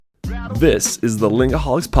This is the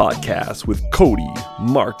Lingaholics Podcast with Cody,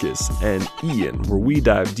 Marcus, and Ian, where we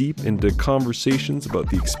dive deep into conversations about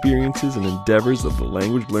the experiences and endeavors of the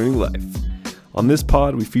language learning life. On this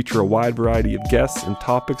pod, we feature a wide variety of guests and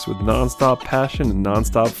topics with nonstop passion and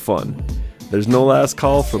nonstop fun. There's no last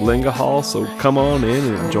call for Lingahol, so come on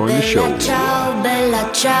in and join the show. Ciao,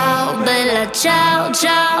 bella ciao, bella ciao,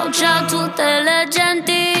 ciao, ciao, tutte le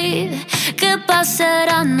genti che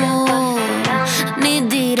passeranno mi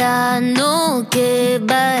diranno che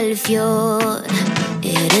bel fiore.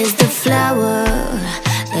 It is the flower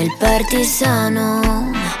del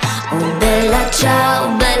partisano. Oh, bella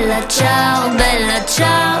ciao, bella ciao, bella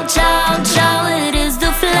ciao, ciao, ciao. It is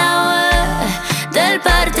the flower del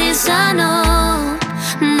partisano,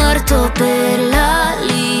 morto per la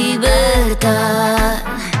libertà.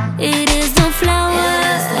 It is the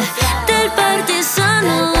flower del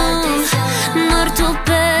partisano, morto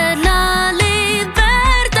per la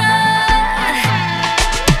libertà.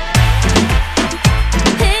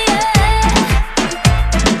 Hey, yeah.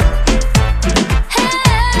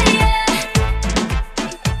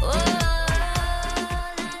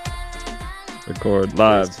 Record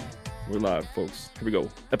live. We're live, folks. Here we go.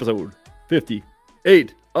 Episode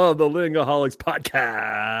 58 of the Lingaholics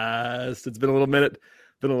Podcast. It's been a little minute,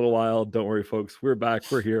 been a little while. Don't worry, folks. We're back.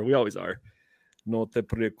 We're here. We always are. No te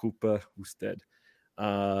preocupa usted.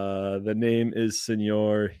 The name is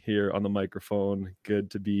Senor here on the microphone.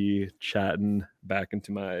 Good to be chatting back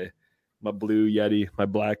into my blue Yeti, my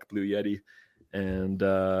black blue Yeti. And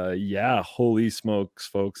yeah, holy smokes,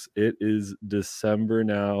 folks. It is December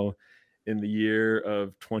now. In the year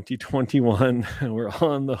of 2021, we're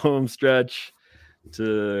on the home stretch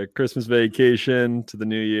to Christmas vacation, to the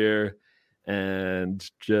new year, and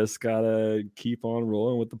just gotta keep on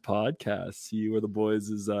rolling with the podcast, see where the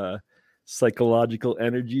boys' psychological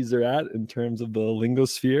energies are at in terms of the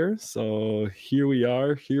lingosphere. So here we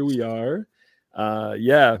are.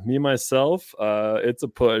 Yeah, me myself, it's a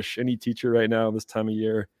push. Any teacher right now this time of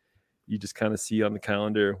year, you just kind of see on the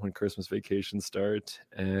calendar when Christmas vacations start,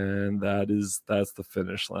 and that's the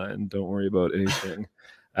finish line. Don't worry about anything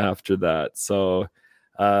after that. So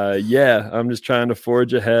yeah, I'm just trying to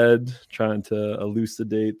forge ahead, trying to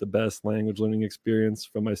elucidate the best language learning experience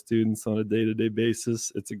for my students on a day-to-day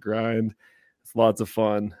basis. It's a grind. It's lots of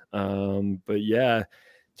fun. But yeah, in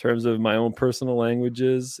terms of my own personal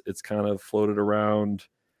languages, it's kind of floated around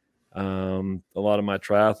a lot of my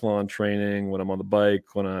triathlon training when I'm on the bike,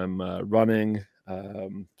 when I'm running,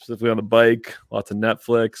 specifically on the bike, lots of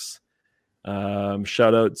Netflix.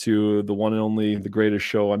 Shout out to the one and only, the greatest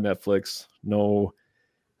show on Netflix. No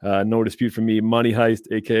dispute from me. Money Heist,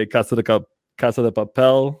 aka Casa de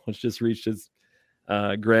Papel, which just reached its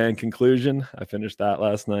grand conclusion. I finished that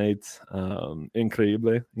last night.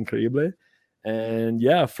 Increíble. And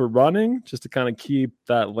yeah, for running, just to kind of keep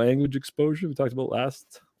that language exposure we talked about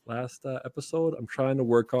last episode, I'm trying to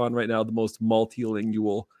work on right now the most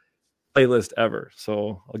multilingual playlist ever.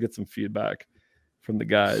 So I'll get some feedback from the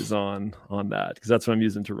guys on that, because that's what I'm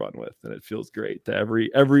using to run with, and it feels great. Every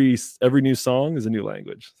new song is a new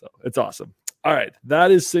language, so it's awesome. All right,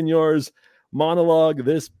 that is Senor's monologue.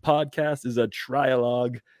 This podcast is a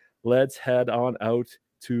trialogue. Let's head on out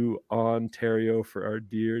to Ontario for our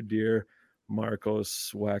dear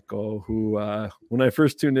Marcos Sueco, who when I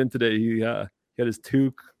first tuned in today, he had his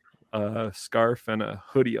toque, scarf, and a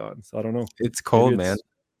hoodie on. So I don't know. It's cold, man.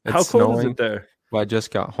 How cold snowing. is it there? Well, I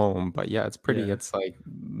just got home, but yeah, it's pretty. Yeah. It's like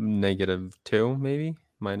 -2, maybe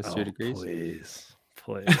 -2 degrees. Please.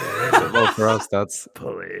 Well, for us, that's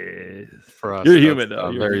Please. for us. You're that's, humid though.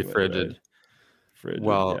 You're very humid, frigid. right? Frigid.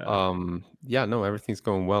 Well, yeah. no, everything's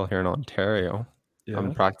going well here in Ontario. Yeah.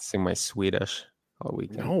 I'm practicing my Swedish all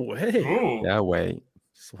weekend. No way. Yeah, way.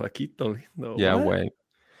 Suequito lindo. Yeah, What? way.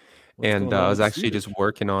 What's And going on I was with actually Swedish? just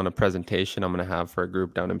working on a presentation I'm going to have for a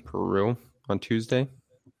group down in Peru on Tuesday.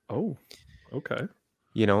 Oh, okay.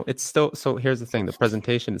 You know, it's still, so here's the thing, the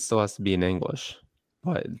presentation, it still has to be in English,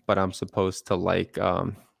 but I'm supposed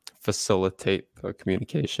to facilitate the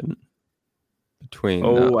communication between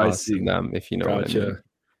I us see. and them, if you know what I mean. Gotcha.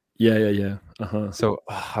 Yeah. Uh-huh. So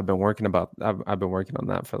I've been working on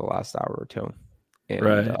that for the last hour or two. And,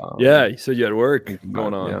 Right. Yeah, you said you had work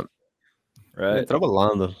going on. Yeah. Right.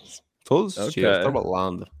 Trabalhando. Todos os dias, Okay.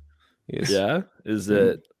 trabalhando. Yes. Yeah. Is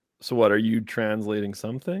it so? What are you translating?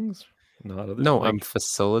 Some things, not others. No, like- I'm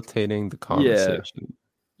facilitating the conversation.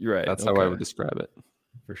 You're right. That's how I would describe it.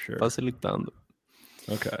 for sure. Facilitando.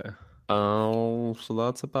 Okay. Oh, so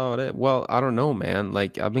that's about it. Well, I don't know, man.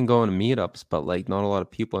 Like, I've been going to meetups, but like not a lot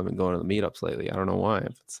of people have been going to the meetups lately. I don't know why.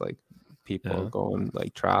 If it's like people Yeah. going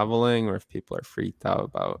like traveling, or if people are freaked out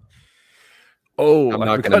about Oh, I'm I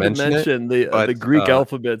not forgot gonna to mention it, mention the but, Greek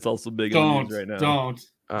alphabet's also big in the Don't news right now. don't.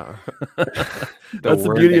 the That's the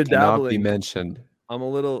word beauty that of cannot be dabbling. mentioned. I'm a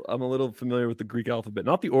little familiar with the Greek alphabet,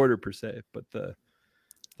 not the order per se, but the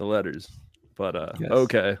letters. But Yes.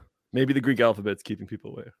 okay, maybe the Greek alphabet's keeping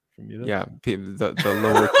people away from you. Then? Yeah, the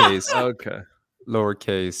lowercase Okay.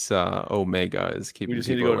 omega is We keeping just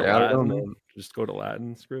need to people go to away. I don't know, Latin. man. Just go to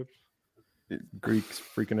Latin script. Greek's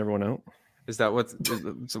freaking everyone out. Is that what's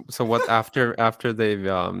so what after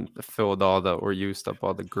they've filled all the or used up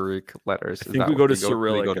all the Greek letters? I is think that we what go to they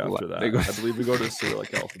Cyrillic they go to after La- that. they go- I believe we go to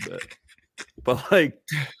Cyrillic alphabet. But like,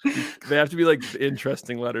 they have to be like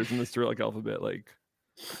interesting letters in the Cyrillic alphabet. Like,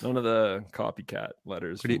 none of the copycat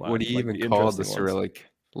letters. What do you from Latin, like even call the interesting ones. Cyrillic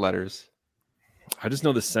letters? I just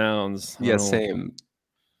know the sounds. I Yeah, don't- same.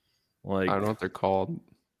 Like, I don't know what they're called.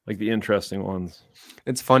 like the interesting ones.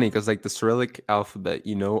 It's funny because like the Cyrillic alphabet,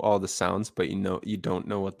 you know all the sounds, but you don't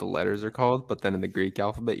know what the letters are called. But then in the Greek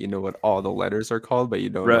alphabet, you know what all the letters are called, but you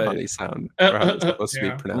don't know how Right. they sound or how it's supposed to be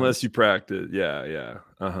Yeah. pronounced. Unless you practice. Yeah.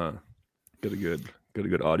 Get a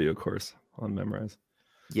good audio course on Memrise.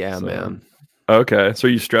 Yeah, So, man. Okay. So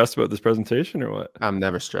are you stressed about this presentation or what? I'm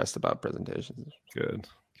never stressed about presentations. Good.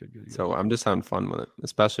 So I'm just having fun with it,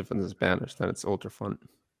 especially if it's in Spanish. Then it's ultra fun.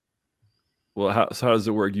 Well, how does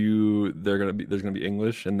it work? There's gonna be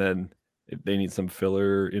English, and then if they need some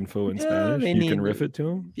filler info in Yeah, Spanish, they you can need- riff it to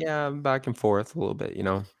them. Yeah, back and forth a little bit,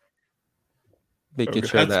 making Okay.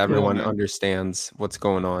 sure That's that cool, everyone man. understands what's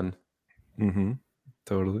going on. Mm-hmm.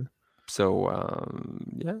 Totally. So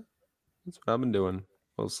yeah, that's what I've been doing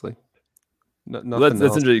mostly. Well, Nothing that's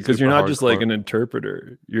else interesting because you're super not just like hardcore. an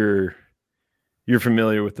interpreter. You're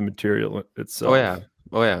familiar with the material itself.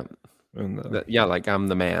 Oh yeah, And like I'm the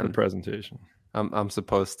the man. presentation. I'm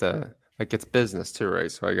supposed to like it's business too,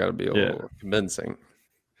 right? So I got to be a Yeah. little convincing.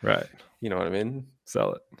 Right. You know what I mean?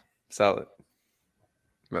 Sell it. Sell it.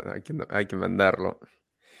 But I can venderlo.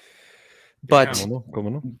 But Como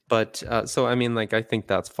no? but so I mean, like I think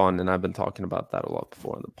that's fun, and I've been talking about that a lot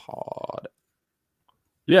before in the pod.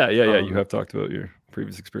 Yeah. You Um, have talked about your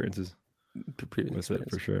previous experiences Previous with it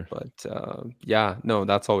for experience. sure. But yeah, no,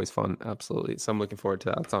 that's always fun. Absolutely. So I'm looking forward to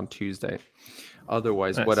that. It's on Tuesday.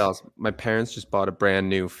 Otherwise, what Nice. else? My parents just bought a brand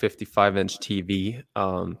new 55-inch TV.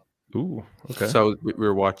 Ooh. Okay. So we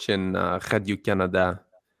were watching Radio Canada,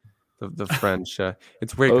 the French.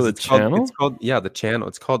 It's weird Oh, because the it's called channel? the channel.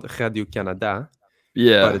 It's called Radio Canada,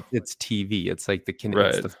 yeah. but it's TV. It's like it's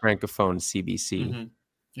Right. the francophone CBC. Mhm.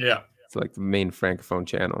 Yeah. It's like the main francophone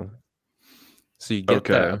channel. So you get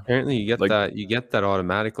Okay. that. Apparently, you get Like- that. You get that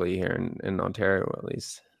automatically here in Ontario, at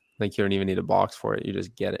least. Like you don't even need a box for it. You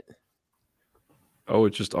just get it. Oh,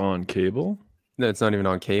 it's just on cable. No, it's not even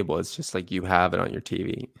on cable. It's just like you have it on your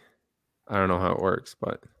TV. I don't know how it works,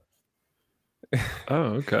 but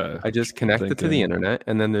Oh, okay. I just connect it to the Thinking- internet,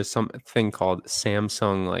 and then there's something called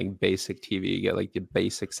Samsung like basic TV. You get like the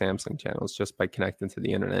basic Samsung channels just by connecting to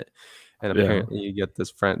the internet, and Yeah. apparently you get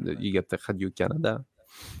you get the Radio Canada.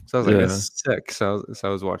 So I was like, Yeah. "That's sick." So I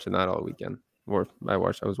was watching that all weekend, or I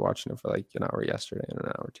was watching it for like an hour yesterday and an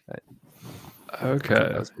hour today.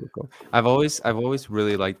 Okay. That's pretty cool. I've always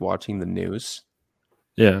really liked watching the news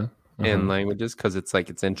Yeah. in Uh-huh. languages because it's like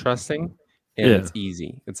it's interesting and Yeah. it's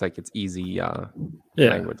easy. It's like it's easy Yeah.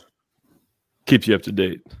 language. Keeps you up to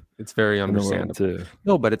date. It's very in the world, understandable. too.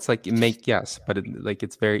 No, but it's like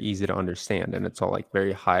it's very easy to understand, and it's all like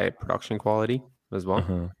very high production quality as well.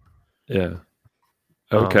 Uh-huh. Yeah.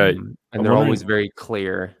 Okay. and I'm they're always wondering- very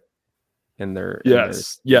clear in their in their Yes.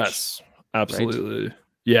 speech. Yes. Absolutely.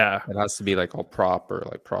 Yeah. It has to be like all proper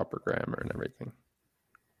grammar and everything.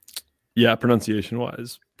 Yeah. Pronunciation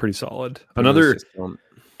wise, pretty solid. The news Another just don't-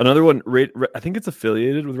 Another one, I think it's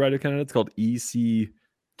affiliated with Radio Canada. It's called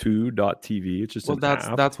EC2.tv. It's just Well, an that's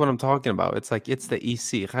app. that's what I'm talking about. It's like it's the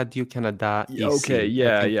EC Radio Canada. EC. Okay, I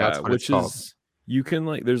yeah, think yeah. that's what it's Which called. is you can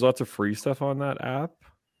like. There's lots of free stuff on that app.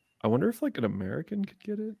 I wonder if like an American could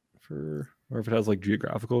get it or if it has like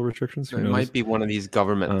geographical restrictions. Who It knows? might be one of these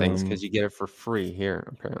government things Um, because you get it for free here,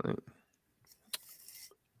 apparently.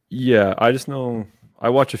 Yeah, I just know I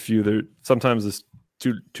watch a few. There sometimes this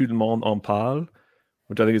Tout le monde en parle,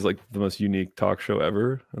 which I think is like the most unique talk show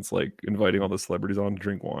ever. It's like inviting all the celebrities on to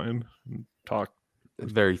drink wine and talk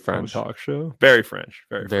Very on a French. talk show. Very French.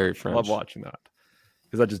 Very Very French. I love French. watching that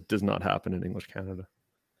because that just does not happen in English Canada.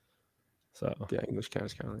 So Yeah, English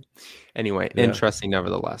Canada's kind of. Anyway, Yeah. interesting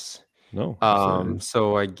nevertheless. no. absolutely.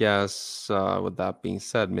 So I guess with that being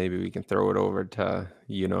said, maybe we can throw it over to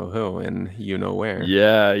you know who and you know where.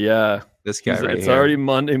 yeah. This guy right It's here. already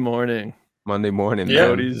Monday morning. Monday morning. Yeah. man.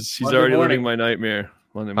 Cody's he's Monday already morning. living my nightmare.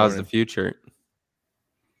 Monday How's morning. the future?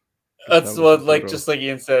 That's That what, was like, brutal. just like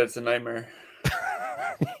Ian said, it's a nightmare.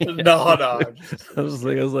 No, I'm just I was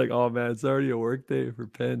like, oh man, it's already a work day for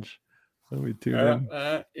Pinch. Let me tune in.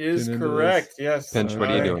 that is Tune into correct. this. Yes. Pinch, what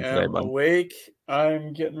are you I doing today, am bud? awake.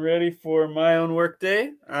 I'm getting ready for my own work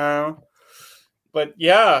day. But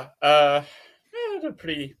yeah, I had a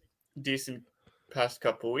pretty decent past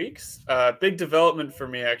couple weeks. Big development for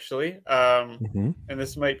me actually. Mhm. And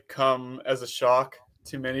this might come as a shock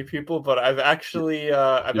to many people, but I've actually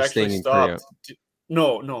You're staying in Korea. stopped.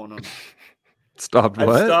 No. Stopped I've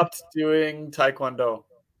what? stopped doing taekwondo.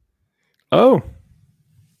 Oh,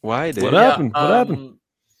 Why, dude? what happened? What happened?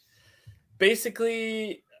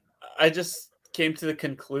 Basically, I just came to the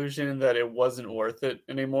conclusion that it wasn't worth it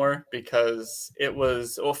anymore because it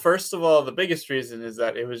was, well, first of all, the biggest reason is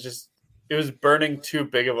that it was burning too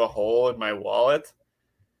big of a hole in my wallet.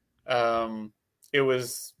 It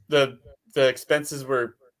was the expenses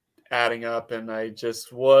were adding up and I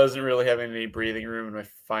just wasn't really having any breathing room in my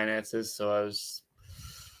finances, so I was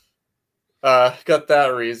got that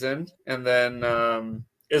reason. And then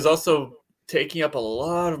it was also taking up a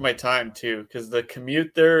lot of my time too because the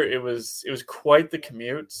commute there, it was quite the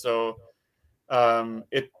commute. So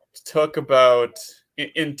it took about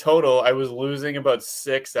in total I was losing about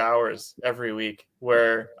 6 hours every week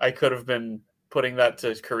where I could have been putting that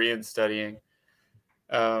to Korean studying.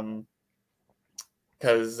 Because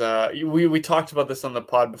we talked about this on the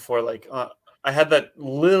pod before. Like I had that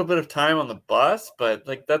little bit of time on the bus, but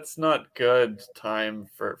like that's not good time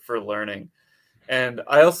for learning. And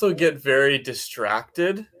I also get very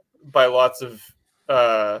distracted by lots of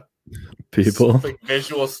People. like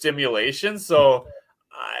visual stimulation. So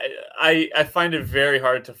I find it very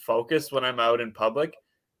hard to focus when I'm out in public.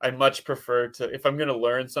 I much prefer to, if I'm going to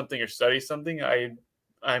learn something or study something,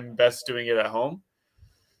 I'm best doing it at home.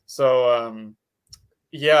 So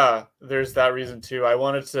yeah, there's that reason too. I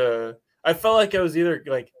felt like I was either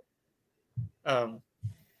like um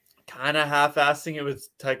kind of half-assing it with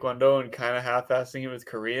taekwondo and kind of half-assing it with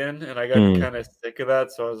Korean, and I got kind of sick of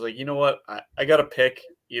that. So I was like, you know what, I gotta pick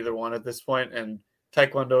either one at this point, and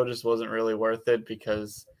taekwondo just wasn't really worth it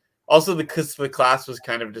because also because the class was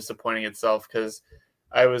kind of disappointing itself because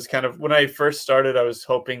I was kind of, when I first started, I was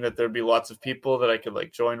hoping that there'd be lots of people that I could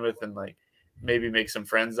like join with and like maybe make some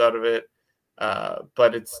friends out of it.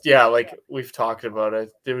 But it's, yeah, like we've talked about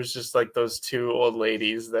it. There was just like those two old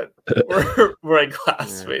ladies that were my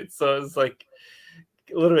classmates, so it was like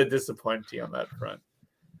a little bit disappointing on that front.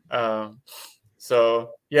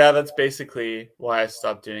 So yeah, that's basically why I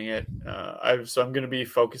stopped doing it. I'm going to be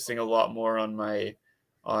focusing a lot more on my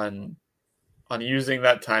on using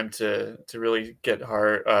that time to really get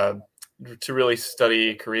hard to really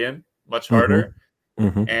study Korean much harder.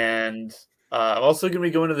 And I'm also going to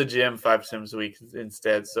be going to the gym 5 times a week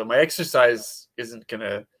instead. So my exercise isn't going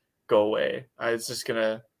to go away. It's just going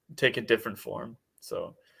to take a different form.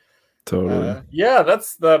 So Totally. yeah,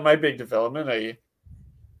 that's my big development. I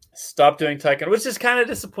stopped doing taekwondo, which is kind of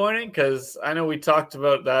disappointing because I know we talked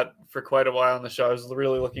about that for quite a while on the show. I was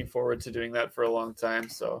really looking forward to doing that for a long time.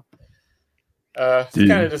 So it's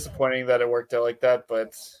kind of disappointing that it worked out like that,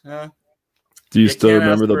 but do you still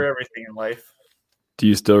remember for everything in life? Do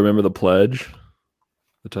you still remember the pledge?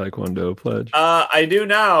 The Taekwondo pledge? I do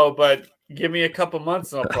now, but give me a couple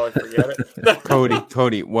months and I'll probably forget it.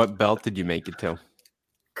 Cody, what belt did you make it to?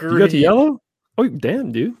 You got to yellow? Oh,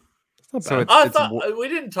 damn, dude. That's not bad. I thought we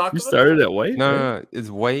didn't talk You about started that? at white? No, it's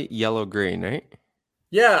white, yellow, green, right?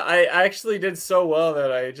 Yeah, I actually did so well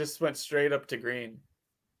that I just went straight up to green.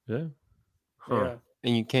 Yeah. Huh. Yeah.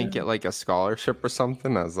 And you can't get like a scholarship or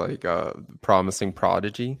something as like a promising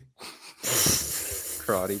prodigy?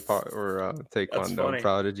 Karate or taekwondo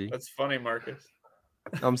prodigy. That's funny, Marcus.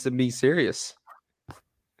 I'm to be serious.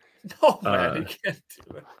 No, man, you can't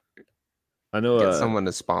do it. I know Get someone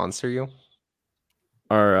to sponsor you.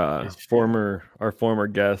 Our former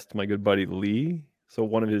guest, my good buddy Lee. So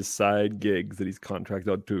one of his side gigs that he's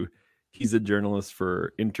contracted out to, he's a journalist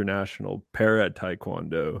for International Para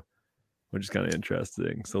Taekwondo, which is kind of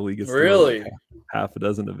interesting. So Lee gets to go to, like, half a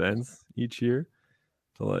dozen events each year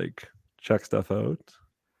to like check stuff out.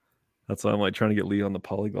 That's why I'm like trying to get Lee on the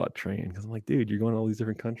polyglot train because I'm like, dude, you're going to all these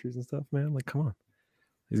different countries and stuff, man. Like, come on.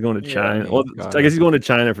 He's going to China. Well, I guess he's going to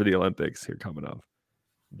China for the Olympics here coming up.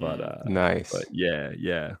 But nice. But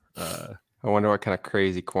yeah. I wonder what kind of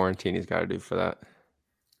crazy quarantine he's got to do for that.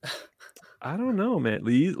 I don't know, man.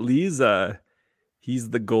 Lee's he's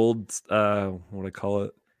the gold what do I call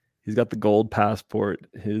it? He's got the gold passport.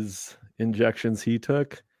 His injections he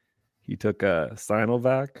took a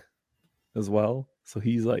Sinovac as well. so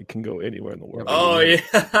he's like can go anywhere in the world. Oh yeah,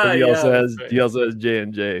 But he yeah, also has that's right. he also has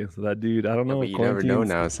J&J. So that dude, I don't Yeah, know. but you never know quarantine's-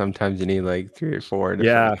 now. Sometimes you need like 3 or 4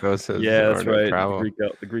 Yeah, different doses yeah, in that's order to right. travel.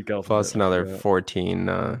 The Greek alphabet. Plus I another forgot.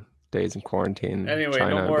 14 days in quarantine. Anyway,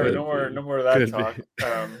 China, no more, but no more, be. no more of that Could talk. be.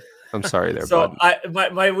 I'm sorry there, So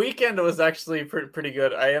bud. my weekend was actually pretty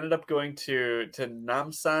good. I ended up going to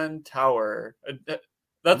Namsan Tower.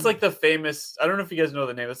 That's like the famous. I don't know if you guys know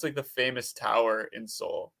the name. That's like the famous tower in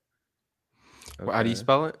Seoul. How do you Okay.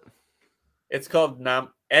 spell it? It's called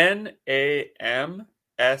Namsan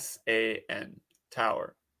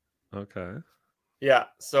Tower. Okay. Yeah.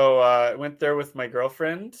 So I went there with my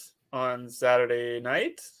girlfriend on Saturday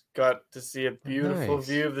night. Got to see a beautiful Nice.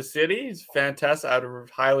 view of the city. It's fantastic. I would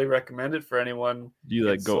highly recommend it for anyone Do you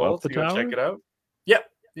in like go Seoul up the to go tower? check it out.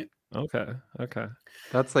 Yep. Okay. Okay.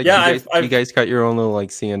 That's like Yeah, you guys got your own little like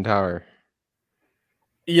CN Tower.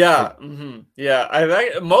 Yeah,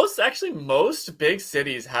 yeah. Most big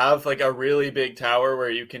cities have like a really big tower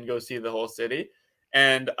where you can go see the whole city,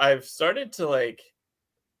 and I've started to like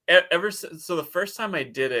ever since. So the first time I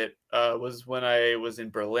did it was when I was in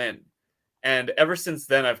Berlin, and ever since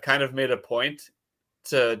then I've kind of made a point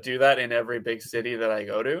to do that in every big city that I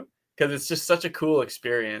go to because it's just such a cool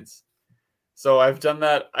experience. So I've done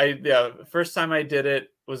that. The first time I did it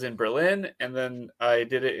was in Berlin, and then I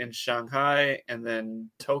did it in Shanghai, and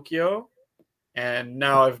then Tokyo, and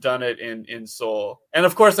now I've done it in Seoul, and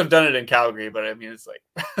of course I've done it in Calgary. But I mean, it's like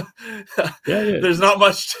Yeah. there's not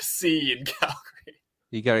much to see in Calgary.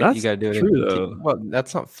 You gotta That's do it. true, though. Well,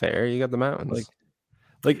 that's not fair. You got the mountains.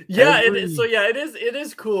 Like Yeah, every... it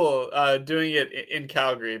is cool doing it in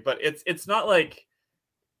Calgary, but it's not like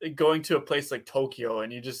going to a place like Tokyo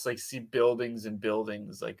and you just like see buildings and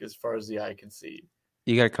buildings like as far as the eye can see.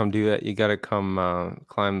 You gotta come do that. You gotta come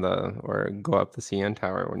climb or go up the CN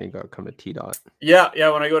Tower when you come to T-Dot. Yeah,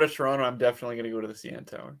 when I go to Toronto, I'm definitely gonna go to the CN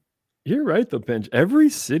Tower. You're right, though, Pinch. Every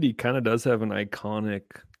city kind of does have an iconic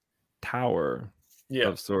tower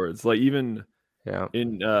of sorts. Like even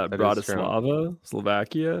in Bratislava,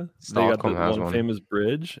 Slovakia, they got the Stockholm has one famous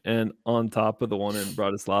bridge, and on top of the one in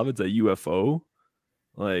Bratislava, it's a UFO.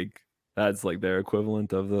 Like that's like their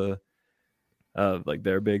equivalent of like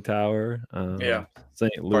their big tower.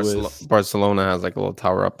 St. Louis, Barcelona has like a little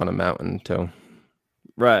tower up on a mountain too.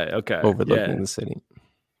 Right. Okay. Overlooking the city.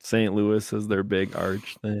 St. Louis has their big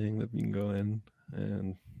arch thing that you can go in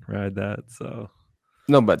and ride that. So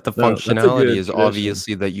no, but the functionality is tradition.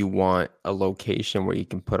 Obviously that you want a location where you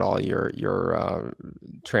can put all your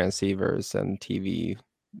transceivers and TV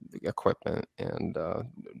equipment and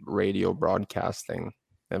radio broadcasting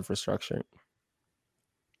infrastructure.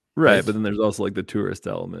 Right, but then there's also like the tourist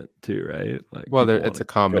element too, right? Like, well, it's a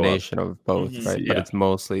combination of both, right? But yeah. it's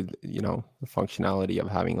mostly, the functionality of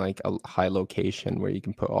having like a high location where you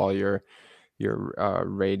can put all your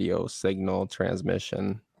radio signal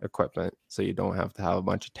transmission equipment, so you don't have to have a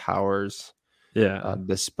bunch of towers,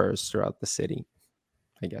 dispersed throughout the city.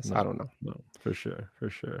 I guess I don't know. No, for sure.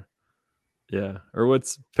 Yeah. Or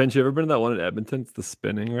Pinch, you ever been to that one in Edmonton? It's the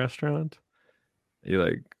Spinning restaurant. It's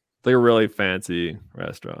like a really fancy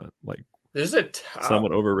restaurant. Like there's a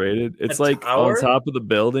somewhat overrated. It's like on top of the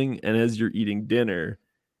building, and as you're eating dinner,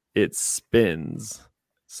 it spins.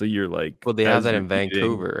 So you're like, well, they have that in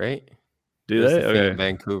Vancouver, right? Do they? Okay. In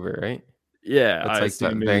Vancouver, right? Yeah, it's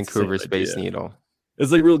like the Vancouver Space Needle.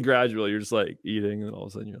 It's like real gradual. You're just like eating, and all of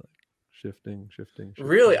a sudden you're like shifting.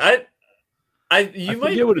 Really, you might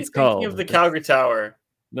forget what be it's thinking called. of the Calgary Tower.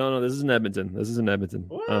 No, this is in Edmonton.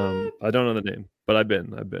 What? I don't know the name, but I've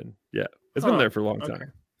been. Yeah, it's been there for a long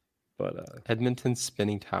time. But Edmonton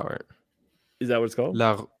Spinning Tower. Is that what it's called?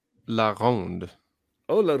 La Ronde.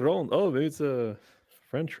 Oh, La Ronde. Oh, maybe it's a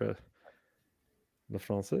French. Le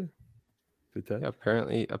Français. Yeah,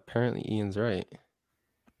 apparently Ian's right.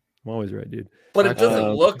 I'm always right, dude. But it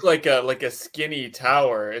doesn't look like a skinny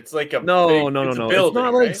tower. It's like a no. Building, It's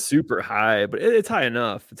not like right? super high, but it's high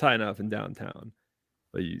enough. It's high enough in downtown.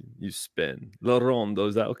 But you spin. La Ronde.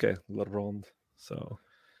 Is that okay? La Ronde. So,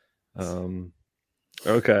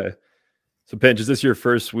 okay. So, Pinch, is this your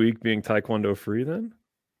first week being Taekwondo free then,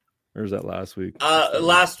 or is that last week?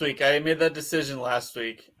 Last week. I made that decision last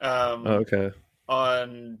week. Okay.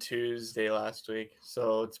 On Tuesday last week.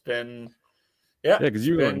 So it's been because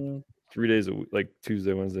you were 3 days a week, like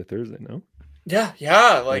Tuesday, Wednesday, Thursday. No.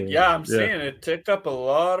 I'm saying it took up a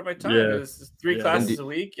lot of my time. It was 3 classes a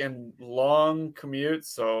week and long commutes,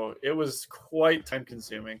 so it was quite time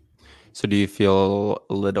consuming. So do you feel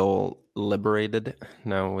a little liberated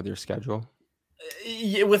now with your schedule?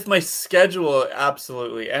 Yeah, with my schedule,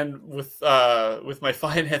 absolutely, and with my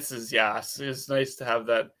finances, yes, it's nice to have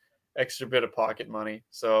that extra bit of pocket money.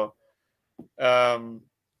 So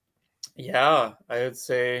Yeah, I would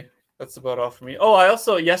say that's about all for me. Oh, I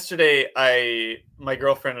also yesterday my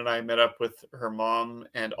girlfriend and I met up with her mom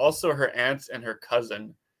and also her aunt and her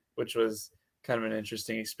cousin, which was kind of an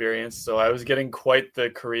interesting experience. So I was getting quite the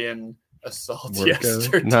Korean assault Workout.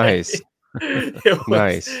 yesterday. Nice. It was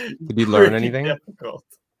Nice. Did you learn pretty anything? difficult.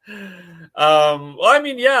 Well, I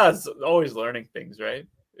mean, yeah, it's always learning things, right?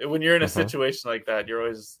 When you're in a Uh-huh. situation like that, you're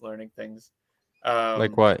always learning things.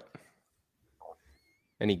 Like what?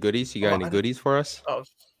 Any goodies? You got Oh, any I don't- goodies for us? Oh,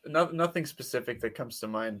 nothing specific that comes to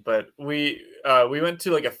mind, but we went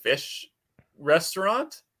to like a fish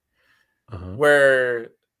restaurant Uh-huh.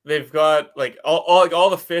 where they've got like all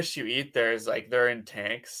the fish you eat there is like they're in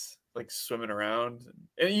tanks, like swimming around,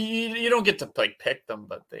 and you don't get to like pick them,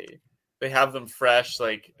 but they have them fresh,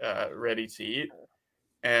 like ready to eat.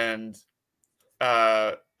 And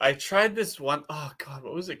I tried this one. Oh God,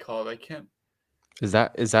 what was it called? I can't. Is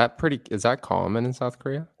that common in South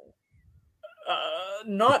Korea?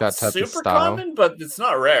 Not that type of super style? common, but it's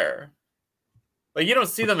not rare. Like you don't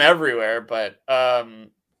see them everywhere, but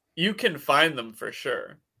you can find them for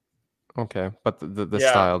sure. Okay, but the Yeah.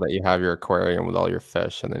 style that you have your aquarium with all your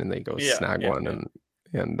fish, and then they go Yeah, snag yeah, one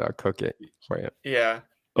yeah. and cook it for you. Yeah.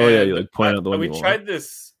 Oh yeah, you And like point out the one we you want. tried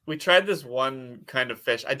this. We tried this one kind of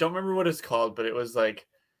fish. I don't remember what it's called, but it was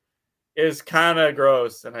kind of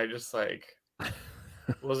gross, and I just like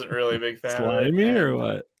wasn't really a big fan of it. Slimy or and-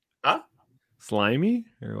 what? Huh? Slimy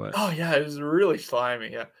or what? Oh yeah, it was really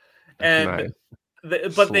slimy. Yeah, and Nice. we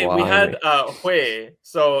had Slimy. Hui.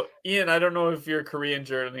 So Ian, I don't know if your Korean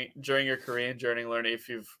journey during your Korean journey learning if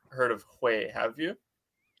you've heard of Hui. Have you?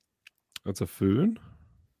 That's a food?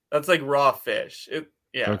 That's like raw fish.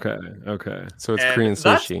 Yeah. Okay. So it's And Korean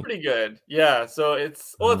that's sushi. pretty good. Yeah. So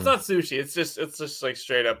it's Uh-huh. not sushi. It's just like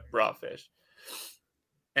straight up raw fish.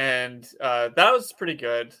 And that was pretty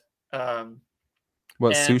good.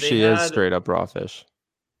 What and they sushi is had- straight up raw fish.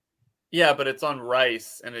 Yeah, but it's on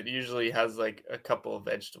rice, and it usually has like a couple of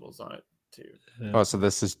vegetables on it too. Oh, so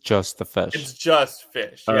this is just the fish. It's just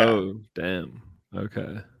fish. Yeah. Oh, damn.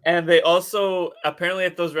 Okay. And they also apparently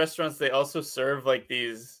at those restaurants they also serve like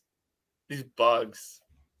these bugs,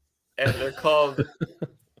 and they're called.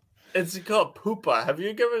 It's called pupa. Have you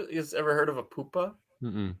ever heard of a pupa?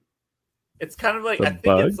 Mm-mm. It's kind of like The I think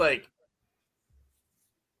bug? it's like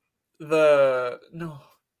no,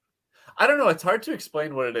 I don't know. It's hard to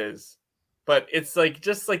explain what it is, but it's like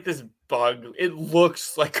just like this bug. It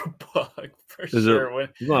looks like a bug for Is it- sure when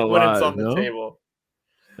It's not when it's alive, on the no? table.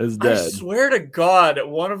 It's I dead. swear to God,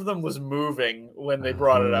 one of them was moving when they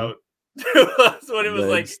brought it Uh-huh. out. That's when it was like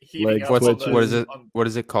Legs- heating legs up. on twitches. the- What is it? on What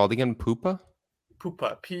is it called again? Pupa?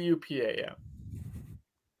 Pupa, Pupa, yeah.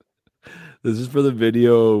 This is for the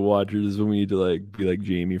video watchers when we need to like be like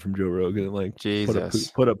Jamie from Joe Rogan and like Jesus.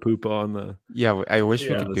 put a poop on the Yeah, I wish we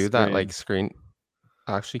Yeah. could The do that. screen. Like screen.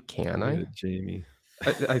 Actually, can I? Jamie.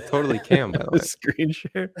 I totally can. By the way, Screen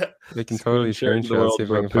share. they can Screen totally share screen to the share. Let's world see if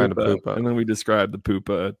for I can find a pupa. and then we describe the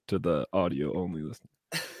pupa to the audio only listener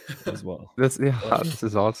as well. This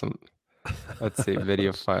is awesome. Let's see,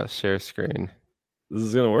 video file, share screen. This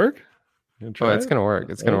is gonna work. Oh, it's gonna work.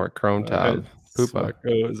 It's gonna work. Chrome tab. Pupa.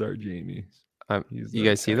 Sucko is our Jamie. He's You our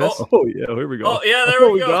guys see cat. this? Oh yeah, here we go. Oh yeah, there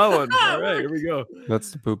we go. got one. All It right, here worked. we go. That's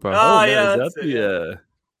the pupa. Oh, man, yeah, is that's that it, the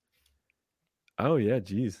Oh yeah,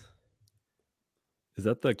 geez. Is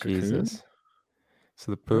that the cocoon? Jesus.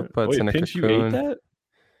 So the Right. pupa, it's Wait, in a Pinch, you ate cocoon. that?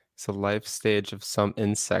 It's a life stage of some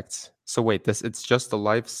insects. So wait, it's just the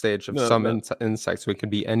life stage of No, some no. insects. So it could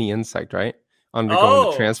be any insect, right? Undergoing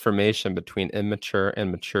Oh. the transformation between immature and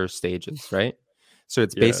mature stages, right? So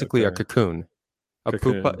it's Yeah, basically a okay. cocoon. A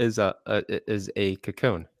pupa Cocoon. is a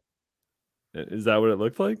cocoon. Is that what it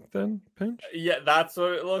looked like then, Pinch? Yeah, that's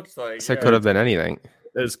what it looks like. So it yeah. could have been anything.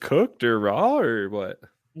 Is cooked or raw or what?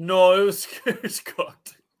 No, it was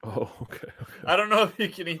cooked. Oh, okay. I don't know if you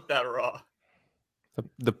can eat that raw.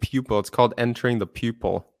 The pupil. It's called entering the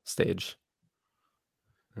pupil stage.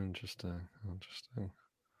 Interesting.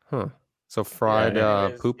 Huh. So fried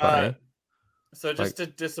anyways, pupa, eh? So just to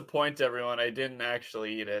disappoint everyone, I didn't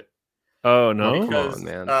actually eat it Oh no. Come because on,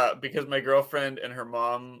 man. because my girlfriend and her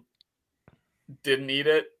mom didn't eat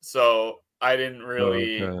it, so I didn't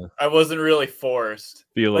really. Okay. I wasn't really forced.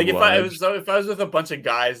 Feel Like if obliged. I was with a bunch of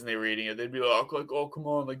guys and they were eating it, they'd be like, "Oh, come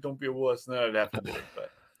on, like don't be a wuss," and then I'd have to do it.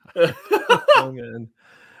 But Oh, man.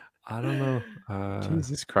 I don't know.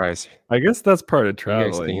 Jesus Christ. I guess that's part of You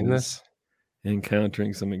guys traveling. seen is this?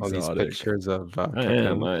 Encountering some All these exotic. pictures of I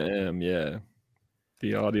am. Yeah.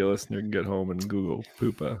 The audio listener can get home and Google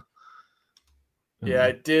pupa. yeah,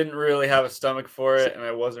 I didn't really have a stomach for it, and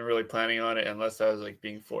I wasn't really planning on it unless I was like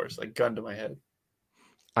being forced, like gun to my head.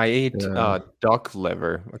 I ate Yeah. duck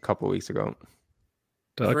liver a couple weeks ago.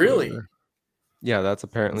 Duck Really? liver. Yeah, that's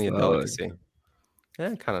apparently a that like? delicacy.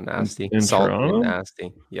 Yeah, kind of nasty, In salty and Toronto?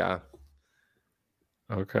 nasty. Yeah,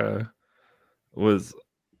 Okay.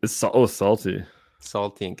 Salty.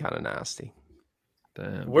 salty and kind of nasty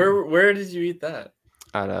Damn. dude. Where did you eat that?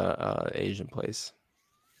 at a Asian place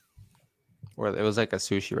where it was like a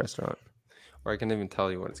sushi restaurant. Or I can even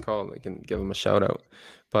tell you what it's called. I can give them a shout out.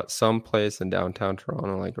 But some place in downtown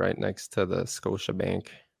Toronto, like right next to the Scotiabank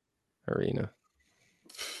Arena,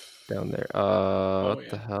 down there. What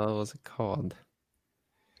the yeah. hell was it called?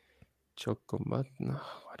 Chocomat? No,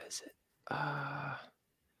 what is it? I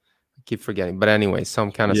keep forgetting. But anyway,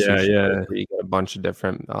 some kind of Yeah, sushi yeah. place where you get a bunch of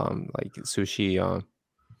different like sushi.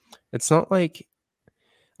 It's not like,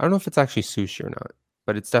 I don't know if it's actually sushi or not,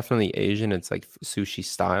 but it's definitely Asian. It's like sushi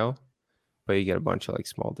style, but you get a bunch of like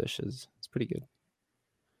small dishes. It's pretty good.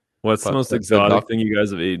 What's the But most the exotic duck- thing you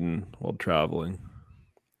guys have eaten while traveling?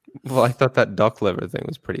 Well, I thought that duck liver thing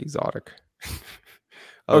was pretty exotic.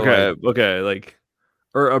 Okay, like,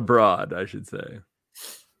 or abroad, I should say.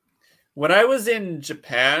 When I was in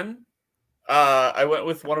Japan, I went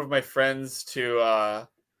with one of my friends to a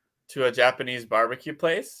Japanese barbecue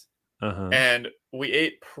place, Uh-huh. and we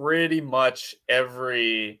ate pretty much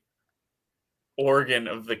every organ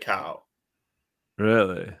of the cow.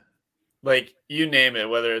 Really? Like, you name it,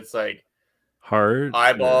 whether it's like Heart?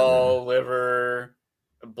 eyeball, liver,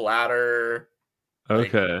 bladder,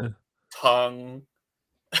 like, Okay. tongue,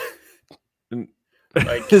 And-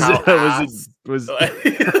 like Is cow it- ass. was Like-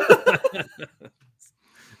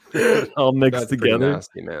 it all mixed That's pretty together?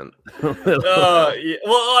 nasty, man. Yeah,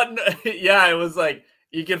 well, yeah, it was like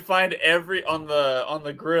you can find every on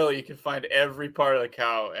the grill. You can find every part of the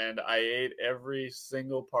cow, and I ate every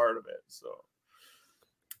single part of it. So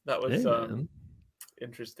that was Hey, man.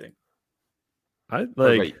 interesting. I What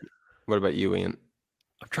about like. you? What about you, Ian?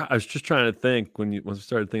 I was just trying to think when we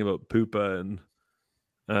started thinking about pupa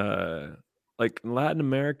and like in Latin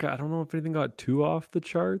America. I don't know if anything got too off the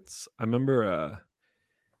charts. I remember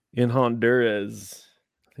in Honduras,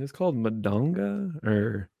 I think it's called Madonga,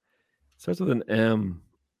 or it starts with an M.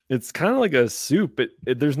 It's kind of like a soup.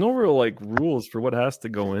 There's no real like rules for what has to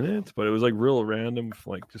go in it, but it was like real random,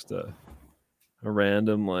 like just a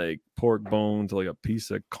random like pork bone to like a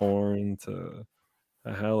piece of corn to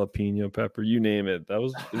a jalapeno pepper, you name it. It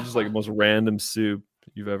was just like the most random soup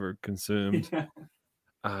you've ever consumed.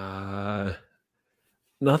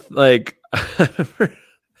 Nothing like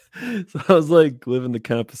so I was like living the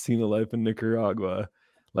campesino life in Nicaragua,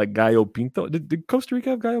 like gallo pinto. Did Costa Rica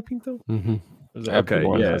have gallo pinto? Mm-hmm. Okay,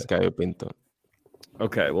 Everyone yeah. has gallo pinto.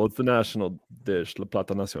 Okay, well, it's the national dish, la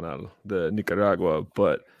plata nacional, de Nicaragua.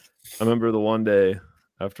 But I remember the one day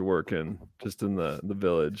after working, just in the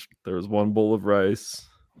village, there was one bowl of rice,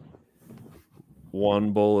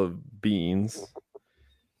 one bowl of beans,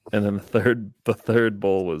 and then the third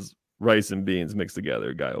bowl was rice and beans mixed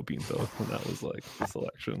together, gallo pinto, and that was like the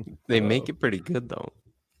selection. They make it pretty good though.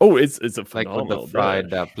 Oh, it's a Like with phenomenal the fried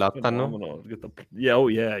dish. platano. Phenomenal. Oh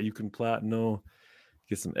yeah, you can platano.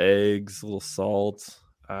 Get some eggs, a little salt.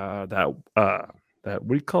 That what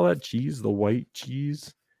do you call that cheese? The white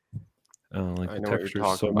cheese. Like I the know what texture you're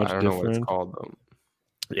is talking so about. much I don't know what it's different. called though.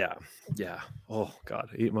 Yeah. Oh God,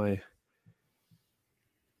 I ate my.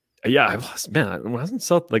 Yeah, I've lost, man. I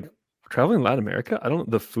wasn't like traveling in Latin America. I don't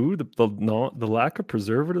the food, the lack of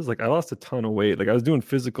preservatives. Like I lost a ton of weight. Like I was doing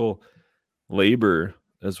physical labor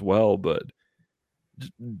as well, but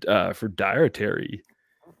for dietary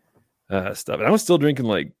stuff, and I was still drinking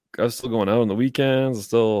like. I was still going out on the weekends,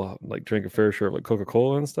 still like drinking a fair share of like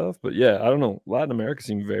Coca-Cola and stuff. But yeah, I don't know. Latin America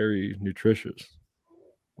seemed very nutritious,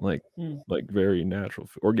 like very natural,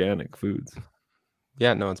 organic foods.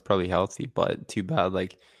 Yeah, no, it's probably healthy, but too bad.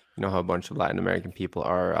 Like, you know how a bunch of Latin American people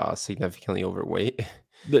are significantly overweight.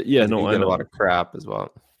 Yeah, no, you I get know. a lot of crap as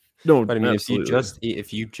well. No, But I mean, absolutely.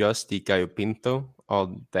 if you just eat gallo pinto all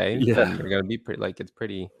day, Yeah. then you're gonna be pretty like it's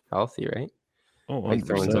pretty healthy, right? Oh, Like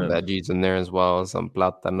throwing some 100%. veggies in there as well, some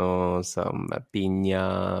plátano, some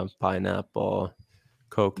piña, pineapple,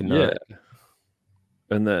 coconut. Yeah.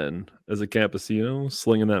 And then as a campesino,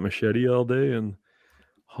 slinging that machete all day and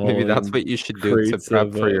Maybe that's hauling what you should do to crates prep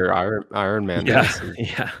of, for your Ironman. yeah, race is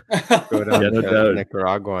yeah. Go down Yeah, no to doubt.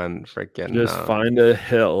 Nicaragua and freaking Just find a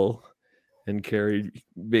hill and carry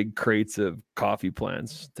big crates of coffee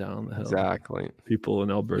plants down the hill. exactly. People in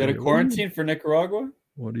You Alberta. got a quarantine for Nicaragua?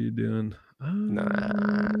 What are you doing? Nah,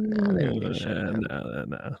 they don't give a shit, man.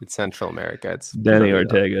 Nah. It's Central America. It's Danny further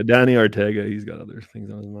up. Ortega. Danny Ortega. He's got other things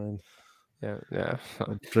on his mind. Yeah.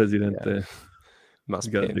 El Presidente. Must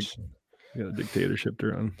He's got, pinch. a dictatorship to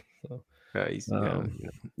run. So. Yeah.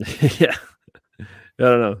 Yeah. I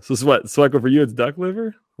don't know. So what? Sweco, for you, it's duck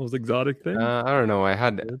liver? Those exotic thing? I don't know. I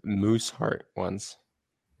had Good. moose heart once.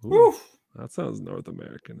 Ooh, Woo. that sounds North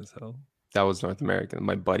American as hell. That was North American.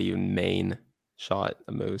 My buddy in Maine shot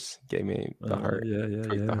a moose, gave me the heart, Yeah,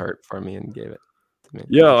 took yeah. the heart for me, and gave it to me.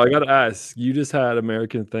 Yo, I gotta ask. You just had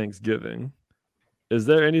American Thanksgiving. Is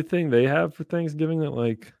there anything they have for Thanksgiving that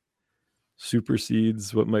like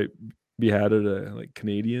supersedes what might be had at a like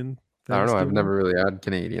Canadian I don't know. I've Thanksgiving? never really had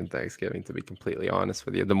Canadian Thanksgiving, to be completely honest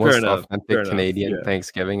with you. The Fair most enough, fair authentic enough, Canadian yeah.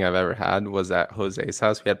 Thanksgiving I've ever had was at Jose's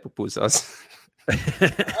house. We had pupusas.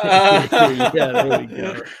 Yeah, there we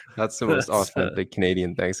go. That's the most That's, authentic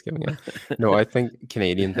Canadian Thanksgiving. No, I think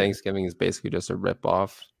Canadian Thanksgiving is basically just a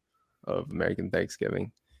rip-off of American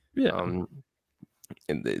Thanksgiving. Yeah,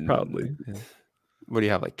 probably. What do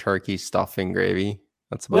you have? Like turkey, stuffing, gravy?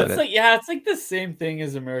 That's Well, about it's it. like yeah, it's like the same thing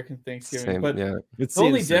as American Thanksgiving, Same, but yeah. It the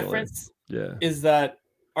only seems similar. difference Yeah. is that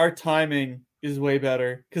our timing is way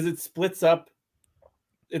better because it splits up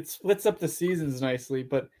the seasons nicely,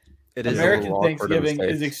 but It is a American little awkward in the Thanksgiving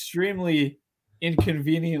is States. extremely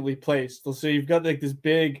inconveniently placed. So you've got like this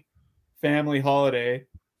big family holiday,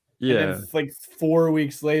 Yeah. and then like 4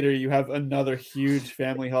 weeks later you have another huge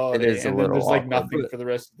family holiday, is a and then little there's like awkward, nothing but- for the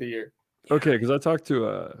rest of the year. Okay, because I talked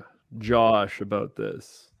to Josh about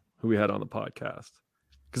this, who we had on the podcast.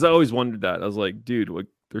 Because I always wondered that. I was like, dude, like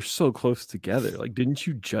they're so close together. Like, didn't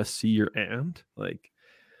you just see your aunt? Like,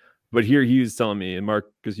 but here he was telling me, and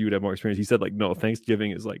Mark, because you would have more experience, he said like, no,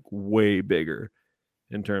 Thanksgiving is like way bigger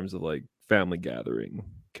in terms of like family gathering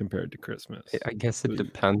compared to Christmas. I guess it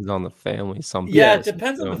depends on the family. Some Yeah, people it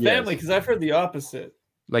depends on the do. family because I've heard the opposite.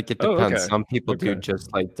 Like it Oh, depends. okay. Some people do Okay.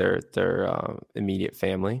 just like their immediate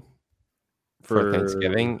family for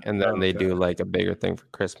Thanksgiving, and then they do okay. like a bigger thing for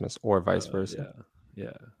Christmas, or vice versa.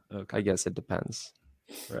 Yeah. Okay. I guess it depends.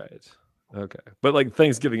 Right. Okay. But like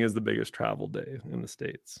Thanksgiving is the biggest travel day in the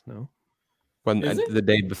States, no? When Is it? the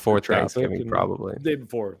day before For traffic Thanksgiving, and- probably. The day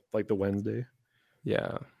before, like the Wednesday.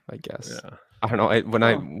 Yeah, I guess. Yeah. I don't know. When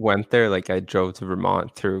I Oh. went there, like I drove to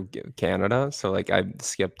Vermont through Canada, so like I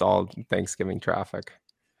skipped all Thanksgiving traffic.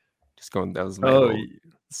 Just going. That was my Oh, little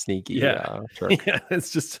sneaky yeah. trick. Yeah,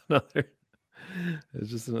 it's just another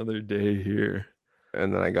day here.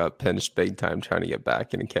 And then I got pinched big time trying to get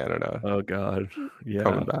back into Canada. Oh God. Yeah.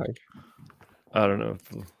 Coming back. I don't know.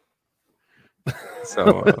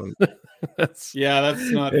 So That's Yeah, that's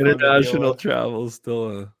not fun to deal international with. travel is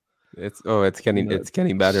still it's getting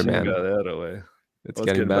better, man. That away. It's Oh,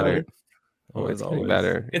 getting better. Oh, Always, it's getting always.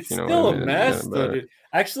 better. It's you know still what I a mean. mess, Getting though, better. dude.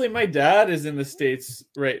 Actually, my dad is in the States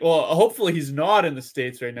right. Well, hopefully he's not in the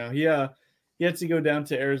States right now. He had to go down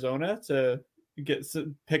to Arizona to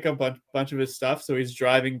pick up a bunch of his stuff. So he's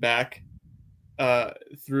driving back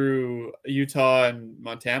through Utah and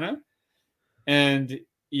Montana. And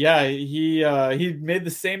yeah, he made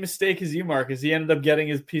the same mistake as you, Marcus. He ended up getting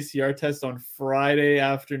his PCR test on Friday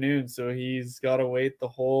afternoon. So he's got to wait the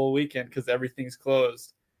whole weekend because everything's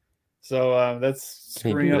closed. So that's Can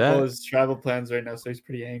you screwing do up all that? his travel plans right now. So he's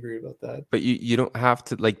pretty angry about that. But you don't have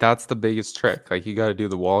to, like, that's the biggest trick. Like, you got to do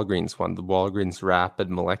the Walgreens one, the Walgreens rapid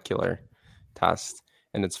molecular test,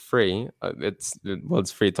 and it's free.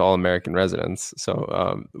 It's free to all American residents.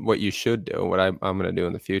 So what you should do, what I'm going to do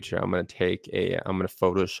in the future, I'm going to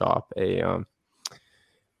Photoshop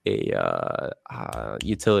a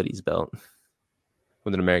utilities bill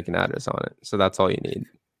with an American address on it. So that's all you need.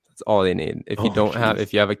 That's all they need. If you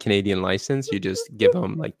if you have a Canadian license, you just give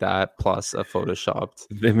them like that plus a photoshopped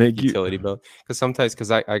They make utility bill.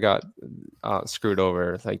 Because I got screwed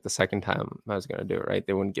over like the second time I was gonna do it. Right,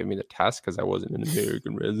 they wouldn't give me the test because I wasn't an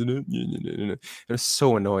American resident. It was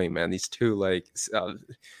so annoying, man. These two like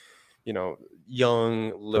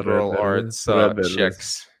young liberal arts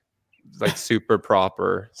chicks, like super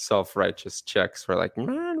proper self-righteous chicks, were like,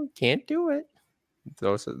 man, we can't do it.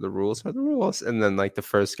 Those are the rules. And then like the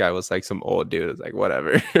first guy was like some old dude. It's like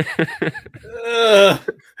whatever.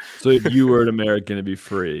 So if you were an American, it'd be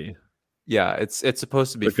free. Yeah, it's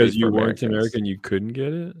supposed to be Because free you for weren't Americans. American, you couldn't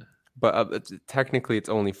get it. But technically, it's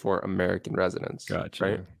only for American residents. Gotcha.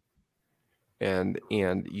 Right. And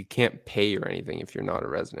you can't pay or anything if you're not a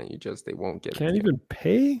resident. They won't get. Can't it. even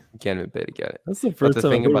pay. You can't even pay to get it. That's the But first the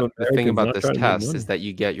time. thing I've heard about of Americans this not trying to make test is money. that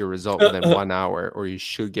you get your result within 1 hour, or you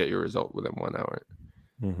should get your result within 1 hour.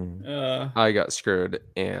 Mhm. I got screwed,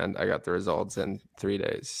 and I got the results in 3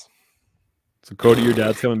 days. So Cody, your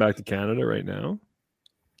dad's coming back to Canada right now.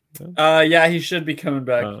 Yeah, he should be coming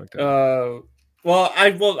back. Oh, okay.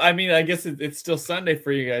 I mean, I guess it's still Sunday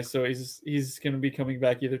for you guys, so he's going to be coming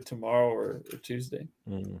back either tomorrow or Tuesday.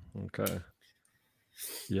 Okay.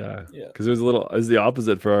 Yeah, Yeah. because it was the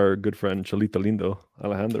opposite for our good friend Cholito Lindo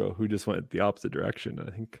Alejandro, who just went the opposite direction.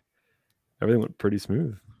 I think everything went pretty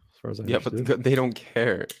smooth as far as I Yeah, but understood. they don't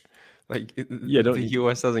care. Like Yeah, the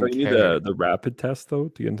US doesn't don't you need care. the rapid test though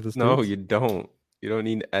to get into the No, States? you don't. You don't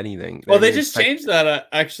need anything. Well, They they don't just expect- changed that.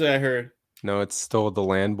 Actually, I heard. No, it's still the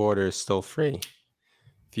land border is still free.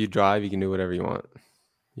 If you drive, you can do whatever you want.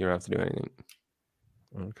 You don't have to do anything.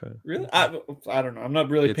 Okay. Really? I don't know. I'm not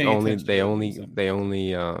really It's paying only attention. they to only it, so.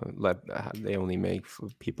 they only make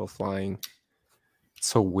people flying. It's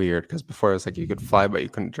so weird because before it was like you could fly but you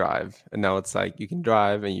couldn't drive, and now it's like you can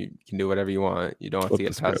drive and you can do whatever you want. You don't have Flip to the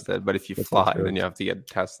get script. tested, but if you Flip the fly, then script. you have to get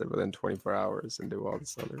tested within 24 hours and do all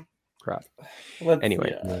this other crap.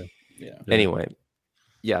 Anyway. Yeah. Yeah. Anyway,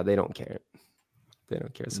 yeah, they don't care. They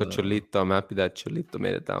don't care. So No. Cholito, I'm happy that Cholito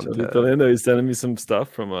made it down Cholito to Lindo, he's sending me some stuff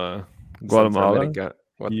from Guatemala. Centroamerica,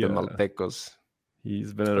 Guatemaltecos.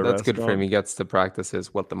 He's been at But a that's good for him. restaurant. He gets to practice his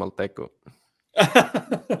Guatemalteco.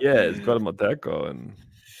 Yeah, it's Guatemalteco, and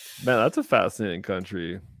man, that's a fascinating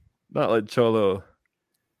country. Not like Cholo.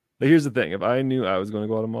 Like, here's the thing: if I knew I was going to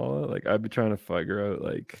Guatemala, like I'd be trying to figure out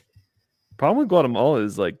like. Problem with Guatemala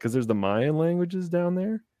is like because there's the Mayan languages down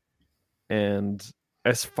there, and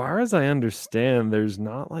as far as I understand, there's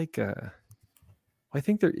not like a. I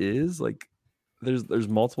think there is like, there's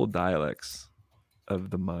multiple dialects of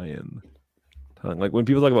the Mayan tongue. Like when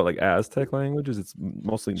people talk about like Aztec languages, it's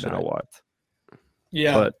mostly Should I- Nahuatl.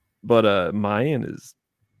 Yeah. But Mayan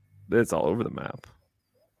it's all over the map.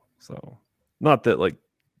 So not that like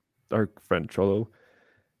our friend Cholo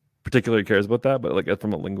particularly cares about that, but like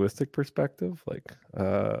from a linguistic perspective, like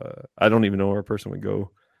I don't even know where a person would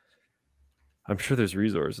go. I'm sure there's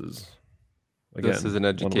resources. This is an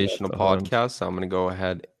one would have educational to hunt. podcast, so I'm going to go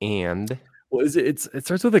ahead and Well, it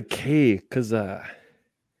starts with a K because God,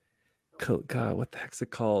 what the heck's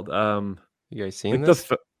it called? you guys seen Like this?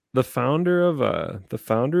 the founder of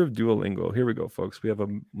Duolingo. Here we go, folks. We have a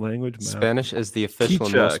language map. Spanish is the official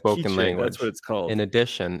and most spoken Quiche, language. That's what it's called. In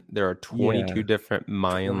addition, there are 22 Yeah. different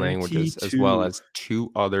Mayan languages as well 22. as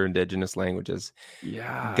 2 other indigenous languages,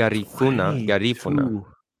 Yeah, Garifuna, 22.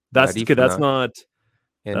 That's okay. That's Garifuna. not.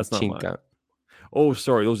 and That's not mine. Chinca. Oh,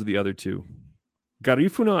 sorry. Those are the other 2.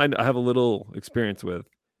 Garifuna, I have a little experience with,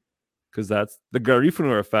 because the Garifuna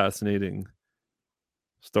are a fascinating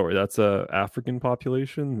story. That's a African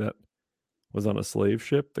population that was on a slave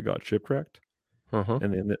ship that got shipwrecked, Uh-huh.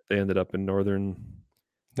 and then they ended up in northern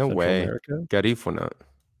No Central way. America. Garifuna.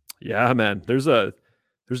 Yeah, man. There's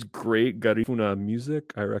great Garifuna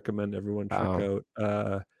music. I recommend everyone check out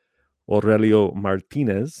Aurelio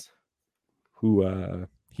Martinez, who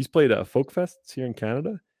he's played at folk fests here in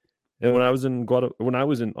Canada. And when I was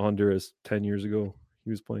in Honduras 10 years ago, he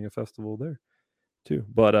was playing a festival there too.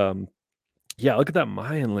 But yeah, look at that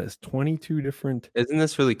Mayan list. 22 different Isn't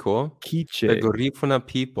this really cool? The Quiche. Garifuna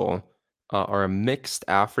people are a mixed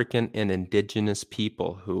African and indigenous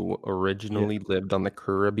people who originally lived on the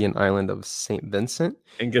Caribbean island of St. Vincent.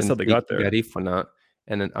 And guess and how they speak got there? Garifuna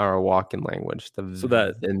and an Arawakan language, the So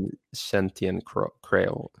that- Vincentian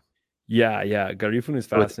Creole. Yeah. Garifuna is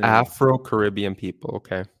So it's fascinating. Afro-Caribbean people.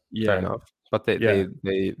 Okay, fair Yeah. enough. But they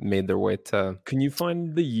made their way to. Can you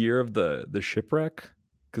find the year of the shipwreck?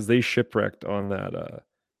 Because they shipwrecked on that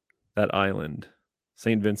island,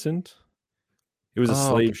 St. Vincent. It was a Oh,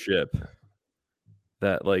 slave ship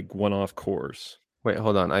that like went off course. Wait,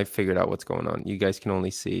 hold on. I figured out what's going on. You guys can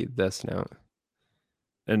only see this now.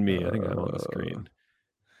 And me, I think I'm on the screen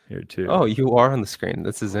here too. Oh, you are on the screen.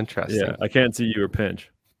 This is interesting. yeah. I can't see you or Pinch.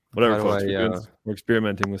 Whatever, How do folks. I, We're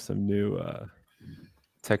experimenting with some new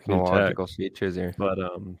Technological features here. but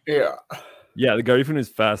Yeah. yeah, the Garifuna is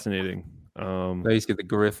fascinating. Now you see the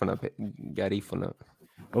Garifuna.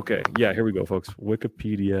 Okay, yeah, here we go, folks.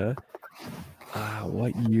 Wikipedia.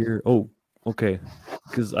 What year? Oh, okay.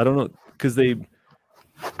 Because I don't know. Because the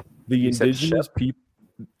said indigenous people.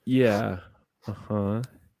 Yeah.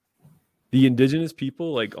 The indigenous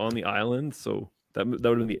people, like on the island. So that would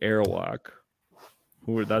have been the Arawak.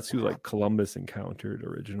 That's who like Columbus encountered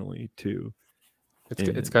originally too.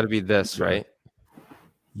 It's got to be this, Yeah. right?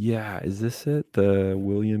 Yeah, is this it? The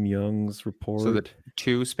William Young's report. So the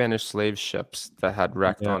 2 Spanish slave ships that had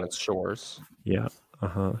wrecked Yeah. on its shores. Yeah.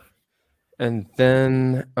 And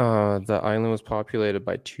then the island was populated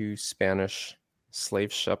by 2 Spanish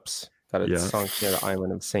slave ships that had Yeah. sunk near the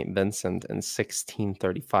island of St. Vincent in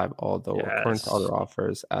 1635, although according to Yes. other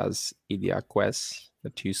authors as Idiaquez, the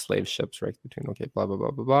 2 slave ships wrecked between, blah, blah,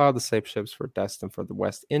 blah, blah, blah. The slave ships were destined for the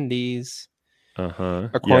West Indies.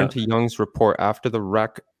 According to Young's report, after the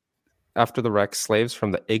wreck, After the wreck, slaves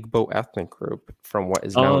from the Igbo ethnic group from what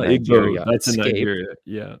is Oh, now Igbo. Nigeria That's in escaped Nigeria.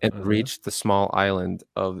 Yeah. and reached the small island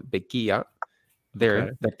of Bekia. There,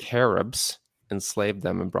 Okay. the Caribs enslaved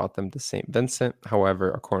them and brought them to St. Vincent.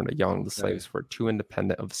 However, according to Young, the Okay. slaves were too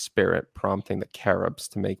independent of spirit, prompting the Caribs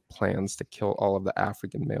to make plans to kill all of the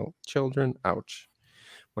African male children. Ouch.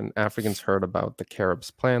 When Africans heard about the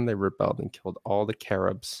Caribs' plan, they rebelled and killed all the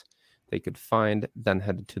Caribs they could find, then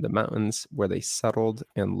headed to the mountains where they settled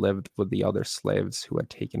and lived with the other slaves who had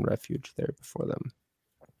taken refuge there before them.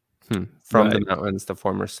 From the Right. mountains, the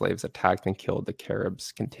former slaves attacked and killed the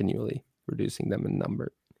Caribs continually, reducing them in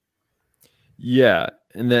number. Yeah.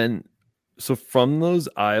 And then, so from those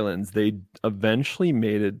islands, they eventually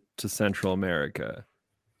made it to Central America.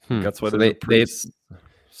 That's why So there's a pretty they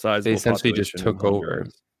sizable essentially just population in took over.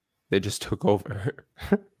 Honduras. They just took over.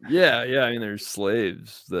 Yeah, yeah. I mean, there's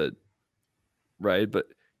slaves that, right? But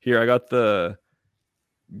here I got the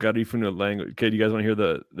Garifuna language. Okay, do you guys want to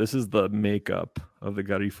hear this is the makeup of the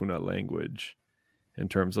Garifuna language in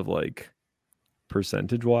terms of like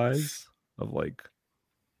percentage wise of like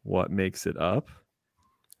what makes it up.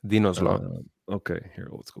 Dinoslo. Okay, here,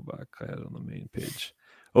 let's go back. I had it on the main page.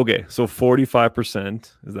 Okay, so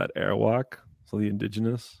 45% is that Arawak, so the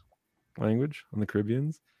indigenous language on the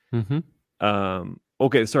Caribbeans. Mm-hmm.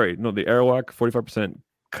 Okay, sorry, no, the Arawak, 45%,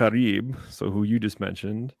 Carib, so who you just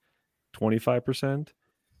mentioned, 25%,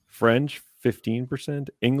 French, 15%,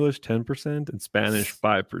 English, 10%, and Spanish,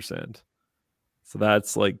 5%. So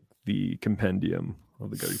that's like the compendium of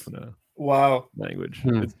the Garifuna Wow. language.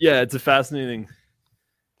 It's a fascinating.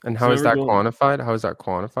 And how So is we're that going- quantified? How is that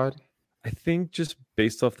quantified? I think just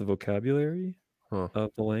based off the vocabulary Huh.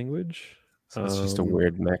 of the language. So it's just a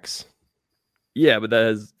weird mix. Yeah, but that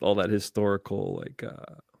has all that historical, like,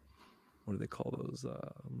 what do they call those?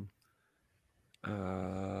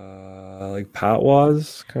 Like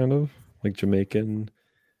patois, kind of like Jamaican,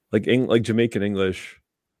 like Jamaican English.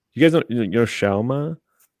 You guys know Shalma,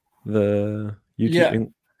 the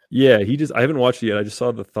YouTube. Yeah, he just, I haven't watched it yet. I just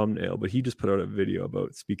saw the thumbnail, but he just put out a video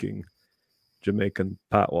about speaking Jamaican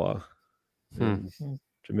patois in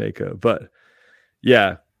Jamaica. But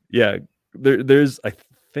yeah, there's, I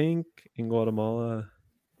think in Guatemala,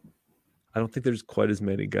 I don't think there's quite as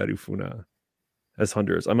many Garifuna as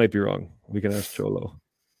Honduras. I might be wrong. We can ask Cholo.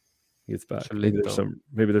 He gets back. Maybe there's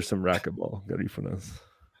some racquetball Garifunas.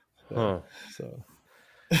 So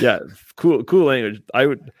yeah, cool language.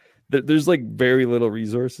 There's like very little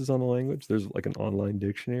resources on the language. There's like an online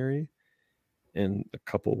dictionary and a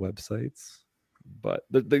couple websites, but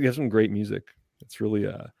they have some great music. It's really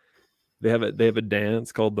they have a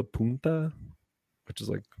dance called the punta, which is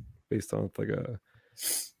like based on like a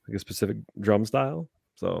specific drum style.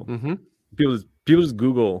 So people just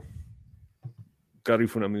Google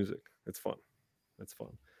Garifuna music. It's fun. It's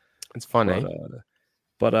fun, eh?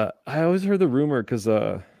 But I always heard the rumor because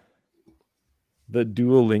the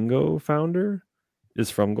Duolingo founder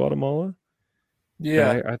is from Guatemala.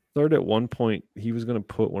 Yeah. I thought at one point he was going to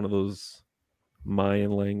put one of those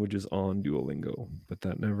Mayan languages on Duolingo, but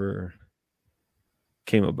that never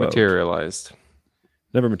came about. Never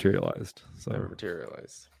materialized. So Never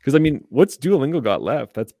materialized. because I mean, what's Duolingo got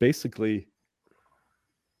left? That's basically.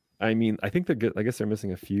 I mean, I think I guess they're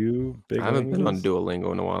missing a few big. I haven't been on languages.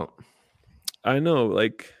 Duolingo in a while. I know,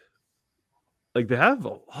 like they have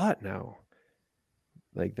a lot now.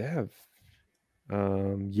 Like they have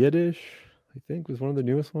Yiddish, I think was one of the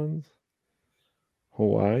newest ones.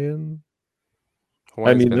 Hawaiian.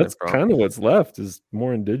 I mean, that's kind of what's left is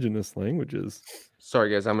more indigenous languages. Sorry,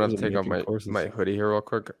 guys, I'm gonna have to Those are take off making my hoodie here real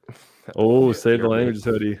quick. Oh, save the languages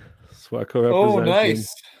hoodie. Swacko representing. Oh,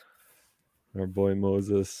 nice. Our boy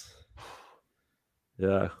Moses.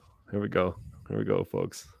 Yeah, here we go,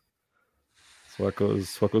 folks.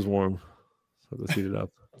 Swacko's warm. Swacko's heated up.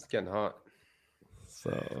 It's getting hot.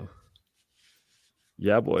 So,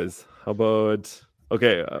 yeah, boys. How about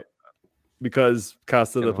because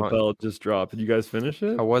Casa de Papel just dropped. Did you guys finish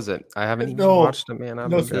it? How was it? I haven't even No. watched it, man.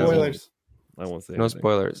 No spoilers. I won't say No anything.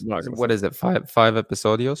 spoilers. I'm not gonna What say is it? Five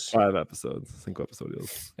episodios? 5 episodes, 5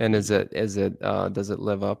 episodios. And is it does it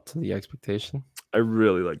live up to the expectation? I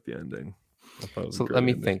really like the ending. I thought it was a So great let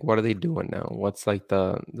me ending. think. What are they doing now? What's like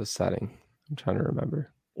the setting? I'm trying to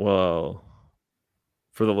remember. Well,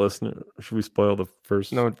 for the listener, should we spoil the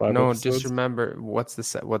first No, 5 no. episodes? Just remember what's the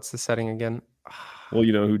setting again? Well,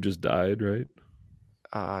 you know who just died, right?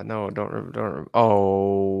 No, don't remember.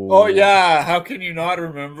 Oh, Oh yeah. How can you not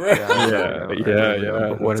remember? Yeah. I know, Yeah.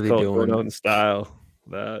 What That's are they called doing? Going Out in Style.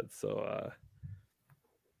 That so,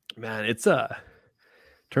 man, it's in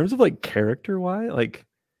terms of like character wise,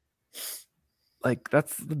 like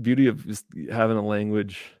that's the beauty of just having a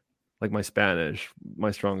language like my Spanish,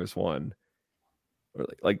 my strongest one, or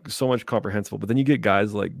like so much comprehensible. But then you get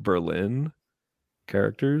guys like Berlin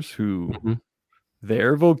characters who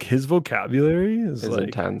Mhm. his vocabulary is It's like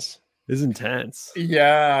intense. is intense.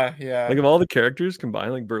 Yeah, yeah. Like of all the characters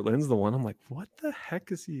combined, like Berlin's the one I'm like, what the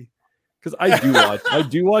heck is he? Because I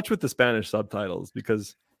do watch with the Spanish subtitles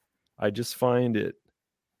because I just find it.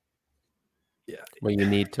 Well, you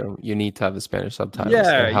need to have the Spanish subtitles.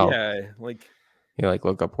 Yeah, to help. yeah. Like, You like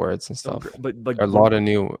look up words and stuff. but like A lot of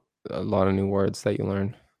new words that you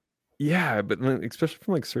learn. yeah, but like, especially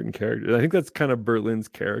from like certain characters. I think that's kind of Berlin's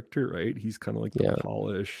character, right? He's kind of like the Yeah.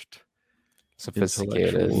 polished,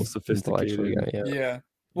 Sophisticated, intellectual, intellectual sophisticated. guy, yeah. Yeah.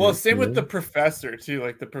 Well, same with the Yeah. professor too.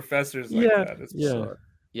 Like the professor's like Yeah, that. As yeah. well.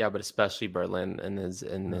 Yeah, but especially Berlin in his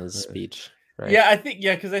Uh-huh. speech, right? Yeah, I think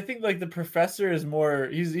because I think like the professor is more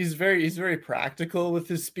he's very practical with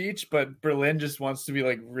his speech, but Berlin just wants to be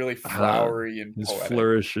like really flowery and His poetic.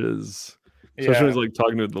 flourishes, especially when he's like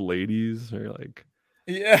talking to the ladies or like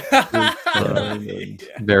Yeah. fun and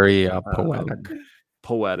Very poetic.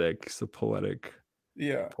 poetic. He's a poetic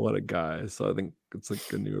Yeah. guy. So I think it's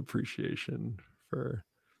like a new appreciation for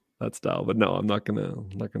that style. But no, I'm not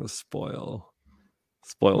gonna spoil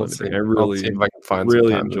Let's see. anything. I I'll really see if I can find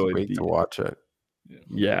really some time this enjoyed week to watch it.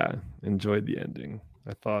 enjoyed the ending.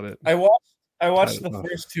 I thought it. I watched Tied the it off.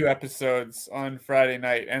 first 2 episodes on Friday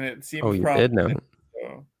night, and it seemed. Oh, you did know.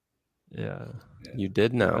 So, Yeah. You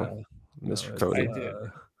did know, No, Mr. it's, Cody. I did.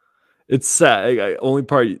 It's sad. Only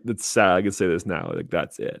part that's sad. I can say this now. Like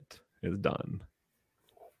that's it. It's done.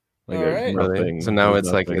 Like All there's right. Really? nothing. So now there's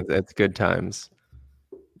it's like nothing. it's good times.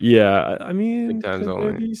 Yeah, I mean, Big times could there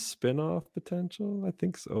only. be spin-off potential? I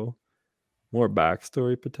think so. More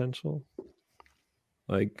backstory potential.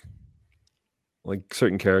 Like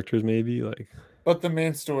certain characters, maybe. Like but the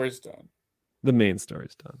main story's done. the main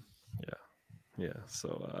story's done. Yeah.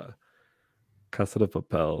 So, Casa de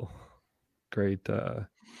Papel, great.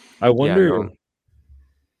 I wonder. no. I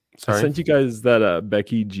Sorry. sent you guys that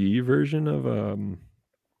Becky G version of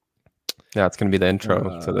Yeah, it's gonna be the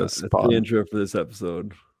intro to this that's pod. the intro for this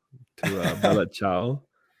episode to Bella Ciao.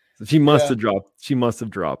 So she must have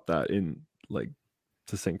dropped that in like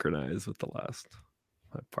to synchronize with the last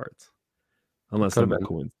 5 parts. Unless Could've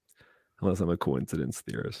I'm a coincidence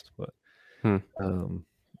theorist, but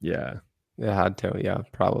yeah. It had to, yeah,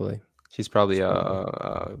 probably. She's probably a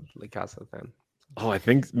La Casa fan. Oh, I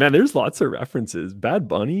think man, there's lots of references. Bad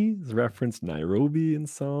Bunny has referenced Nairobi in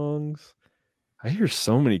songs. I hear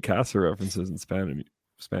so many Casa references in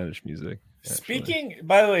Spanish music. actually.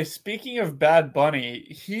 By the way, speaking of Bad Bunny,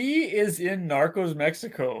 he is in Narcos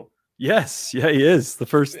Mexico. Yes, yeah, he is. The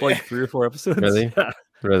first like 3 or 4 episodes. Really? Yeah.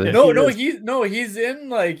 Really? Yeah.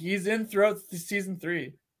 He's in throughout the season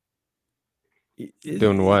 3.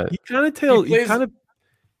 Doing what? He kind of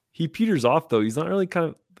he peters off though. He's not really kind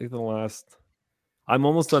of like the last. I'm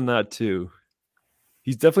almost on that too.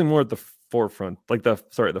 He's definitely more at the forefront, like the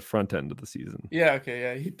front end of the season. Yeah, okay,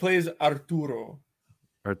 yeah. He plays Arturo.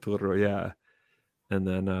 Arturo, yeah. And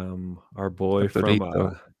then our boy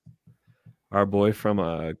Arturito. from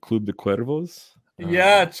Club de Cuervos.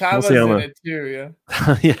 Yeah, Chava's in it too,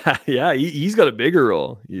 yeah. yeah. He's got a bigger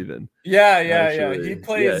role even. Yeah. Actually,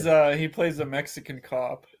 He plays a Mexican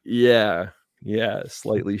cop. Yeah,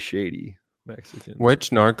 slightly shady Mexican.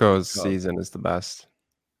 Which Narcos Oh. season is the best?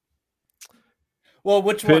 Well,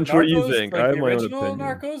 which one? Pinch, what do you Narcos? think? Like I have the my own original opinion.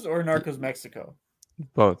 Narcos or Narcos Mexico?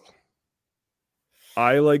 Both.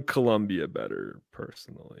 I like Colombia better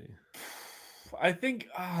personally. I think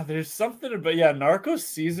there's something about Narcos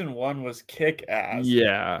season 1 was kick ass.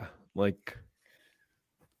 Yeah, like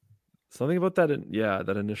something about that.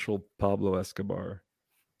 That initial Pablo Escobar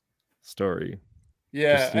story.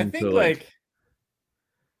 Yeah, Just I seemed think to, like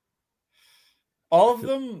all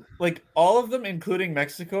of them, including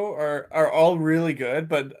Mexico, are all really good.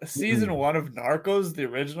 But season 1 of Narcos, the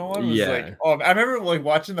original one, was like, I remember like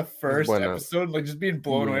watching the first bueno. episode, like just being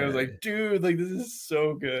blown away. I was Yeah. like, dude, like this is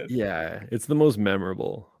so good. Yeah, it's the most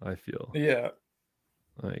memorable. I feel Yeah.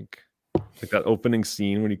 like that opening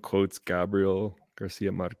scene when he quotes Gabriel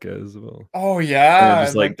Garcia Marquez. Well, Oh and yeah, it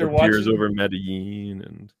just like they're appears watching. over Medellin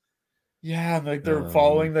and Yeah, and like they're Um,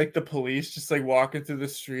 following like the police, just like walking through the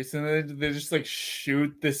streets, and they just like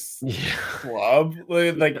shoot this yeah. club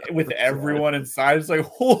like with everyone inside. It's like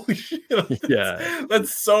holy shit!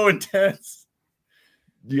 That's so intense.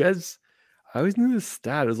 You guys, I always knew this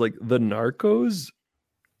stat. It was like the Narcos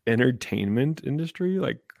entertainment industry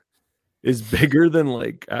like is bigger than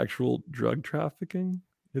like actual drug trafficking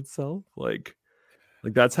itself. Like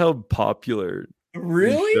that's how popular these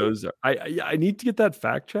Really? shows are. I need to get that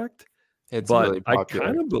fact checked. It's but really I popular.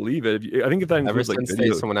 kind of believe it. I think if that Ever includes like since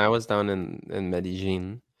video, so when I was down in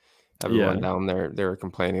Medellin, everyone Yeah. down there, they were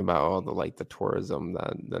complaining about all the tourism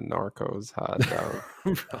that the narcos had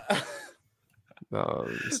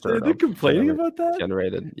stirred they're up, complaining gener- about that.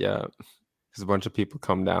 generated. Yeah, because a bunch of people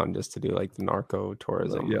come down just to do like the narco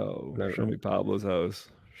tourism. Like, yo, whatever. show me Pablo's house.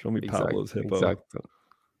 Show me Pablo's hippo. Exactly.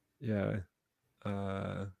 Yeah.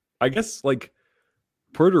 I guess like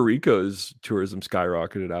Puerto Rico's tourism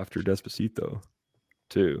skyrocketed after Despacito,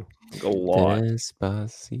 too. Like, a lot.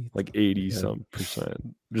 Despacito. Like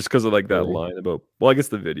 80-some%. Just because of like that Really? line about, well, I guess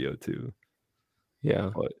the video too.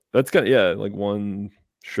 Yeah, But that's kind of, yeah, like one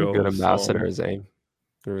show. good song. ambassadors, eh?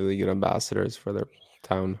 They're really good ambassadors for their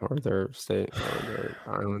town or their state or their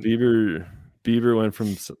island. Bieber went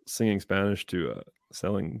from singing Spanish to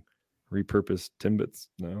selling repurposed Timbits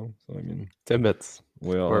now. So, I mean, Timbits.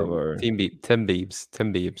 we all Or have our. Tim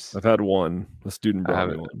Beebs. I've had one. A student I brought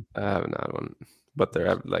me haven't, one. I haven't had one, but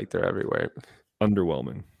they're they're everywhere.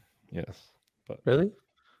 Underwhelming. Yes. But Really?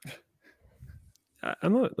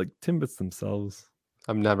 I'm not like Timbits themselves.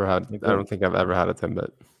 I've never had. Like I don't think I've ever had a Timbit.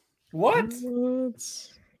 What?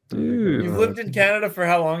 Dude. You've lived in Canada for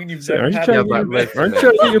how long, and you've So never aren't you had trying a to but get- Timbit? listen, aren't you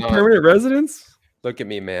trying to get your no. permanent residence? Look at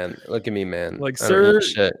me, man. Look at me, man. Like, I don't eat sir,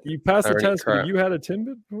 shit. you passed I the already test, but cried. you had a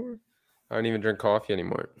Timbit before? I don't even drink coffee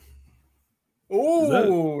anymore.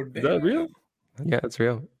 Oh, Is that real? Yeah, it's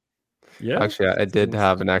real. Yeah. Actually, I did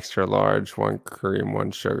have an extra large, 1 cream,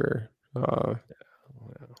 1 sugar, or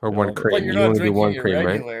Yeah, 1 but cream. But you're You not only do drinking 1 it cream, right?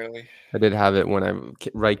 regularly. I did have it when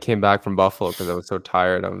I came back from Buffalo because I was so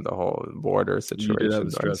tired of the whole border You situation. did have a So I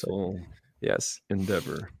was like, stressful yes,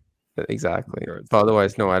 endeavor. exactly. Regards But to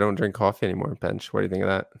otherwise, no, I don't drink coffee anymore. Bench. What do you think of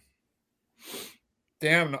that?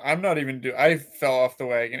 Damn, I'm not even I fell off the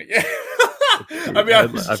wagon again. Dude, I mean, I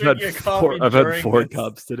was I've had drinking a coffee I've had during 4 this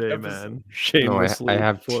cups today, episode. man. No, Shamelessly. I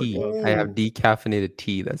have 4 tea. cups. I have decaffeinated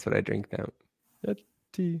tea. That's what I drink now.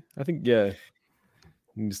 Tea. I think, yeah. You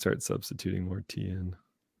need to start substituting more tea in.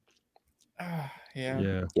 Yeah. Yeah.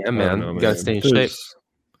 Yeah, I don't man. know, You gotta stay in shape.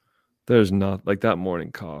 There's not like that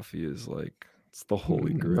morning coffee is like it's the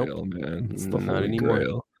holy Nope. grail, man. It's the Not holy anymore.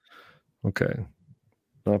 grail. Okay.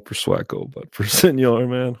 Not for Sweco, but for Senor,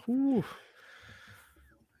 man. Whew.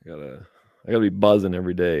 I gotta be buzzing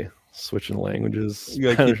every day, switching languages.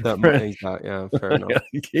 You gotta keep that money. French. Yeah, fair I enough.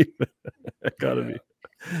 gotta keep it. I gotta be.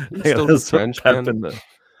 You I still gotta do start French, man? pepping the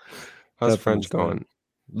How's Definitely French so. going?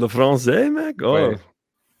 Le Français, mec. Oh, Ouais.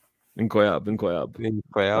 incroyable, incroyable.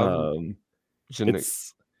 Incroyable. Je ne-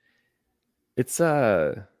 It's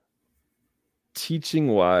teaching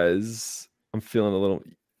wise, I'm feeling a little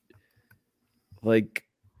like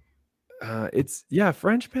it's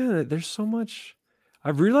French, man. There's so much.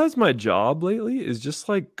 I've realized my job lately is just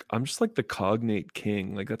like I'm just like the cognate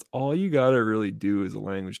king. Like that's all you gotta really do as a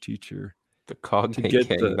language teacher. The Cognate get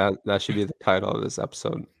King. the- That should be the title of this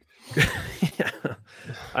episode. Yeah.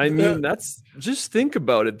 I mean, that's just think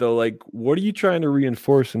about it though. Like, what are you trying to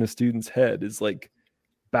reinforce in a student's head is like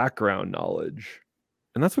background knowledge.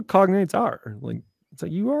 And that's what cognates are. Like, it's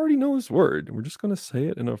like you already know this word. We're just gonna say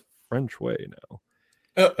it in a French way now.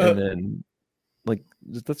 And then like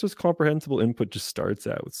that's just comprehensible input just starts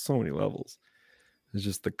out with so many levels. It's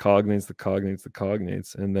just the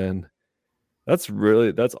cognates. And then that's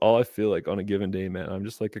all I feel like on a given day, man. I'm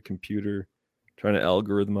just like a computer trying to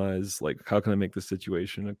algorithmize, like, how can I make the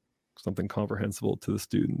situation something comprehensible to the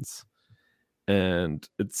students? And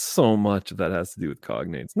it's so much that has to do with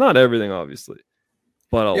cognates. Not everything, obviously,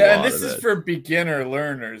 but a lot and this of is it. for beginner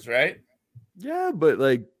learners, right? Yeah, but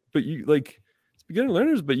you like it's beginner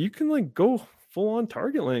learners, but you can like go full on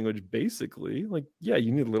target language basically. Like, yeah,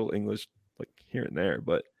 you need a little English like here and there,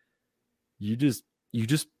 but you just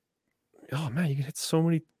oh man, you can hit so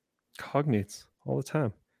many cognates all the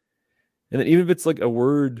time. And then even if it's like a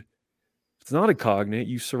word, it's not a cognate,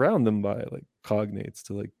 you surround them by like cognates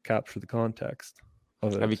to like capture the context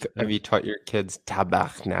of it. Have you taught your kids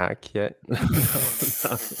tabarnak yet?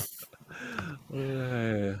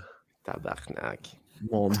 Tabarnak.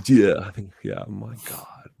 Mon Dieu. I think, yeah, my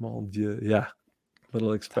God. Mon Dieu. Yeah.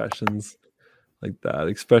 Little expressions like that.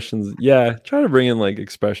 Expressions. Yeah. Try to bring in like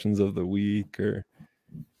expressions of the week or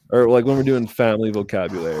like when we're doing family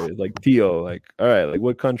vocabulary, like Tio, like, all right, like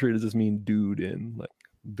what country does this mean dude in? Like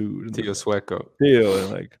dude. And Tio Sueco. Tio.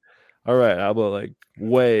 And like, all right, how about like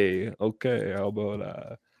way? Okay. How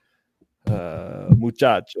about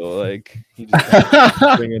muchacho? Like he just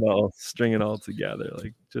string it all together,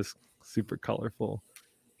 like just super colorful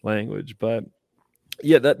language. But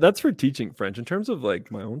yeah, that's for teaching French. In terms of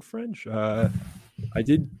like my own French, I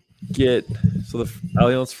did get so the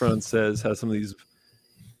Alliance Française has some of these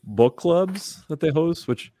book clubs that they host,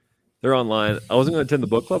 which They're online. I wasn't going to attend the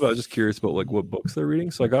book club. I was just curious about like what books they're reading.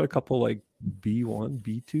 So I got a couple like B1,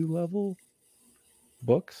 B2 level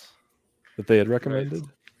books that they had recommended,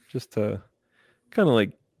 just to kind of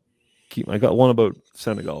like keep. I got one about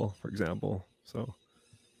Senegal, for example. So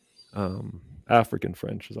African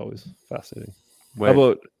French is always fascinating.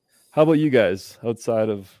 Wait, How about you guys outside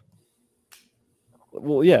of?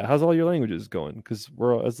 Well, yeah. How's all your languages going? Because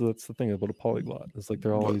that's the thing about a polyglot. It's like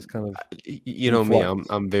they're always kind of. you know me, flux.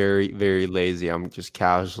 I'm very, very lazy. I'm just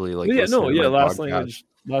casually like But yeah, listening no, to yeah. my Last podcast. language,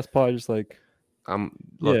 last pod, just like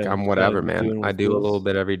Look, yeah, I'm whatever, man. doing what I do a little feels.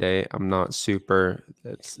 bit every day. I'm not super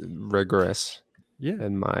it's rigorous Yeah,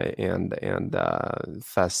 in my and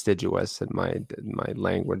fastidious in my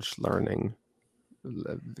language learning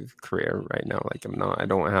career right now. Like I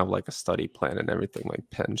don't have like a study plan and everything like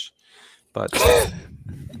Pinch, but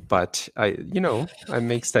I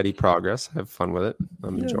make steady progress. I have fun with it.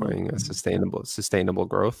 I'm Yeah, no. enjoying a sustainable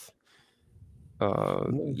growth.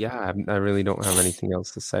 Nice. Yeah, I really don't have anything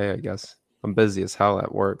else to say. I guess I'm busy as hell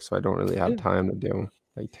at work, so I don't really have Yeah. time to do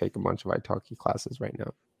like take a bunch of Italki classes right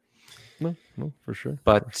now. No, for sure. for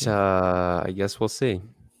But sure. I guess we'll see.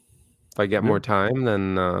 If I get Yeah. more time,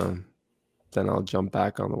 then I'll jump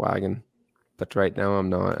back on the wagon. But right now, I'm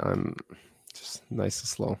not. I'm just nice and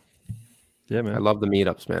slow. Yeah, I man. love the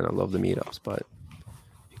meetups, man. I love the meetups, but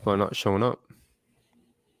people are not showing up.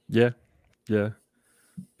 Yeah, yeah.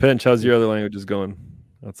 Pinch, how's your other languages going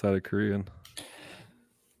outside of Korean?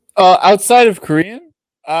 Outside of Korean,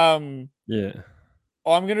 Yeah,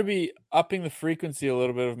 I'm gonna be upping the frequency a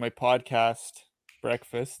little bit of my podcast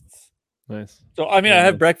breakfasts. nice. So I mean, Yeah, I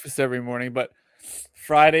have nice. breakfast every morning, but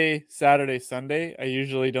Friday, Saturday, Sunday, I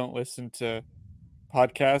usually don't listen to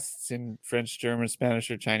podcasts in French, German,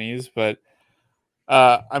 Spanish, or Chinese. But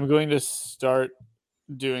I'm going to start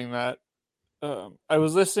doing that. I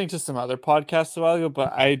was listening to some other podcasts a while ago,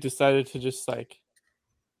 but I decided to just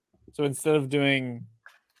so instead of doing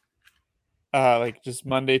like just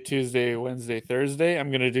Monday, Tuesday, Wednesday, Thursday,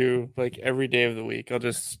 I'm gonna do like every day of the week. I'll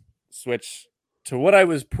just switch to what I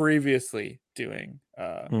was previously doing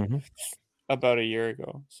hmm about a year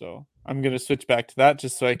ago. So I'm gonna switch back to that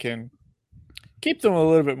just so I can keep them a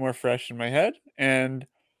little bit more fresh in my head. And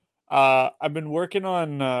I've been working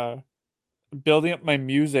on building up my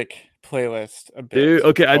music playlist a bit. Dude,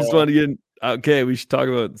 okay. I just So, want to get. Okay, we should talk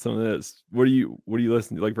about some of this. What do you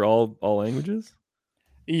listen to? Like for all languages?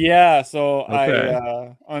 yeah, so Okay.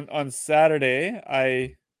 on Saturday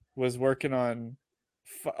I was working on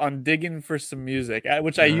digging for some music,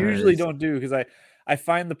 which I usually Nice. don't do because I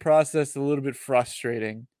find the process a little bit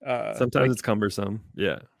frustrating. Sometimes Like it's cumbersome.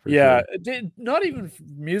 Yeah, for yeah, sure. not even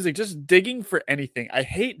music, just digging for anything. I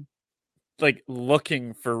hate like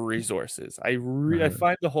looking for resources. I Uh-huh.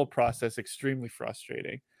 find the whole process extremely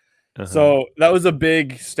frustrating. Uh-huh. So that was a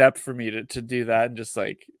big step for me to do that and just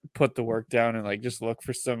like put the work down and like just look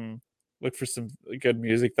for some good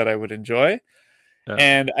music that I would enjoy. Yeah.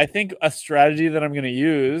 And I think a strategy that I'm going to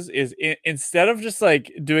use is instead of just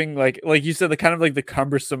like doing like you said, the kind of like the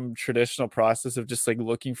cumbersome traditional process of just like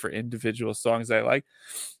looking for individual songs I like,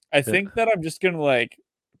 I think that I'm just going to like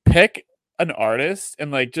pick an artist and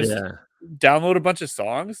like just Yeah. download a bunch of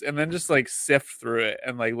songs and then just like sift through it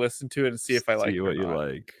and like listen to it and see if I like See it or what you not.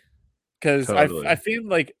 like. Because I Totally. feel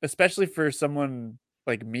like, especially for someone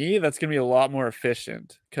like me, that's gonna be a lot more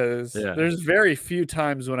efficient. Because Yeah. there's very few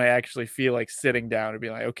times when I actually feel like sitting down and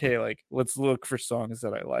be like, okay, like let's look for songs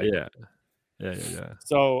that I like. Yeah. Yeah.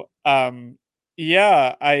 So,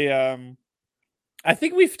 yeah, I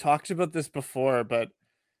think we've talked about this before, but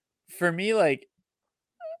for me, like,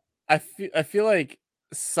 I feel like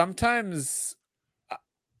sometimes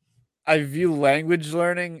I view language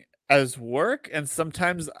learning as work, and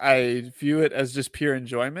sometimes I view it as just pure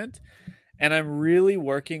enjoyment. And I'm really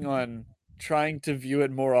working on trying to view it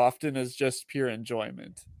more often as just pure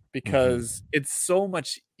enjoyment because it's so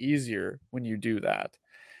much easier when you do that.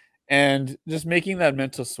 And just making that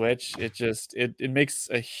mental switch, it makes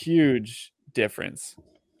a huge difference.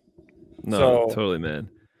 No, So totally, man.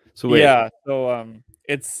 So wait. yeah, so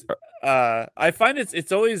it's I find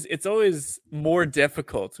it's always more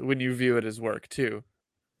difficult when you view it as work too.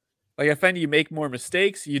 Like I find you make more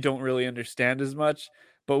mistakes, you don't really understand as much,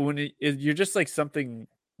 but when you're just like something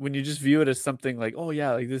when you just view it as something like, oh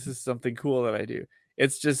yeah, like this is something cool that I do.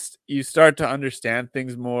 It's just you start to understand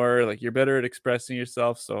things more, like you're better at expressing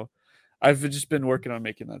yourself. So I've just been working on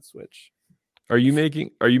making that switch. Are you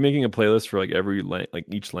making a playlist for like every like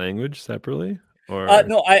each language separately? Or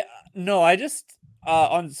I just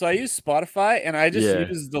on so I use Spotify and I just yeah.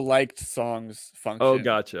 use the liked songs Oh, function.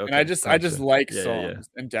 gotcha. And Okay. I just like Yeah. songs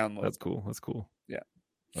and download That's them. cool. Yeah.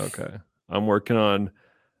 Okay. I'm working on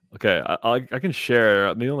Okay, I can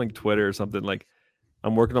share maybe on like Twitter or something. Like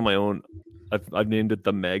I'm working on my own. I've named it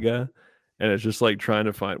the Mega, and it's just like trying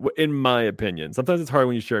to find. In my opinion, sometimes it's hard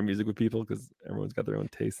when you share music with people because everyone's got their own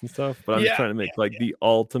taste and stuff. But I'm just Yeah, trying to make like the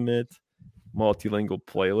ultimate multilingual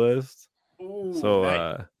playlist. Ooh, So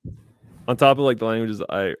nice. on top of like the languages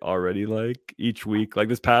I already like, each week, like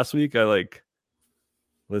this past week, I like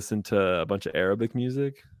listened to a bunch of Arabic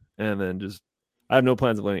music, and then just I have no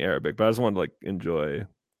plans of learning Arabic, but I just wanted to like enjoy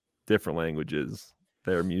different languages,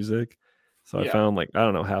 their music. So I Yeah. found like I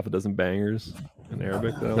don't know half a dozen bangers in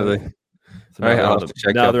Arabic that I Really? like. So All right, they're I'll on have the, to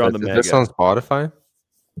check now out they're on the this. Is Mega. this on Spotify?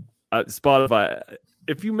 Spotify.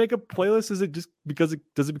 If you make a playlist, is it just because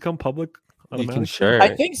does it become public You can automatically? share I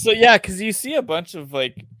it. think so. Yeah, because you see a bunch of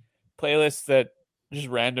like playlists that just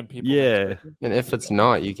random people. make. Yeah. And if it's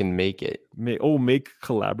not, you can make it. Make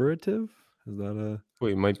collaborative. Is that a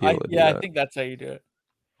We might be able to do I that. think that's how you do it.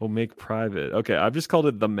 make private? Okay, I've just called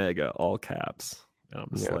it the Mega, all caps. And I'm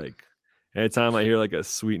just Yeah. like, anytime I hear like a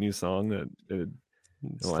sweet new song that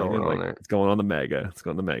It's like, thrown on like, there. it's going on the Mega. It's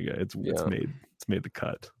going on the Mega. It's Yeah. made the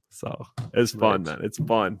cut. So it's fun, Right. man. It's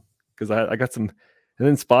fun because I got some, and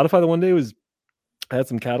then Spotify the one day I had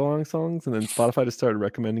some Catalan songs, and then Spotify just started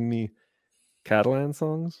recommending me Catalan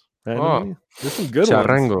songs randomly. There's some good ones.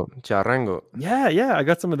 Charango. Yeah, I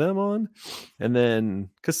got some of them on, and then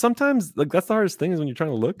because sometimes like that's the hardest thing is when you're trying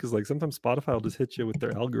to look is like sometimes Spotify will just hit you with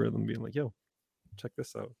their algorithm being like, "Yo, check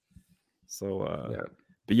this out." So, Yeah.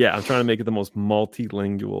 but yeah, I'm trying to make it the most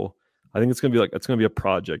multilingual. I think it's gonna be a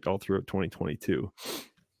project all throughout 2022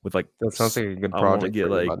 with like That sounds like a good I wanna project get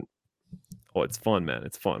for you, like bud. oh, it's fun, man.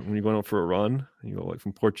 It's fun when you're going out for a run. You go like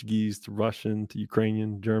from Portuguese to Russian to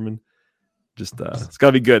Ukrainian, German. Just it's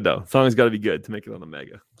gotta be good though. Song's gotta be good to make it on the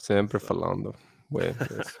Mega. Sempre falando. Wait,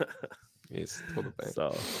 it's todo bem.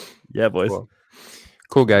 So yeah, boys.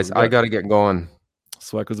 Cool, guys. we I got? got to get going.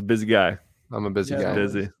 Swag was a busy guy. I'm a busy Yeah, guy.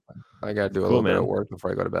 Busy. I got to do a Cool, little bit of man. work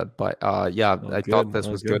before I go to bed. But yeah, All I good, thought this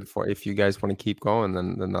all was good. good for if you guys want to keep going,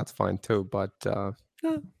 then that's fine too. But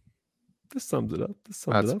This sums it up. This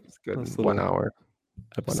sums that's it up. good. Nice 1 little hour.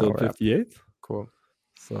 Episode hour 58. Cool.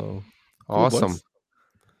 So Awesome. boys.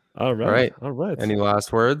 All right. right. All right. Any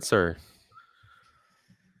last words or?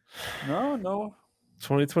 No.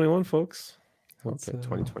 2021, folks. Okay,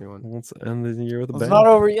 2021. Let's end the year with a It's bang. not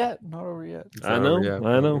over yet. Not over yet. It's I not know. over yet,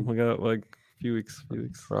 I know. but We got like a few weeks.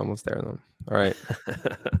 We're almost there then. All right.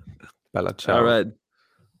 Bella ciao. All right.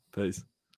 Peace.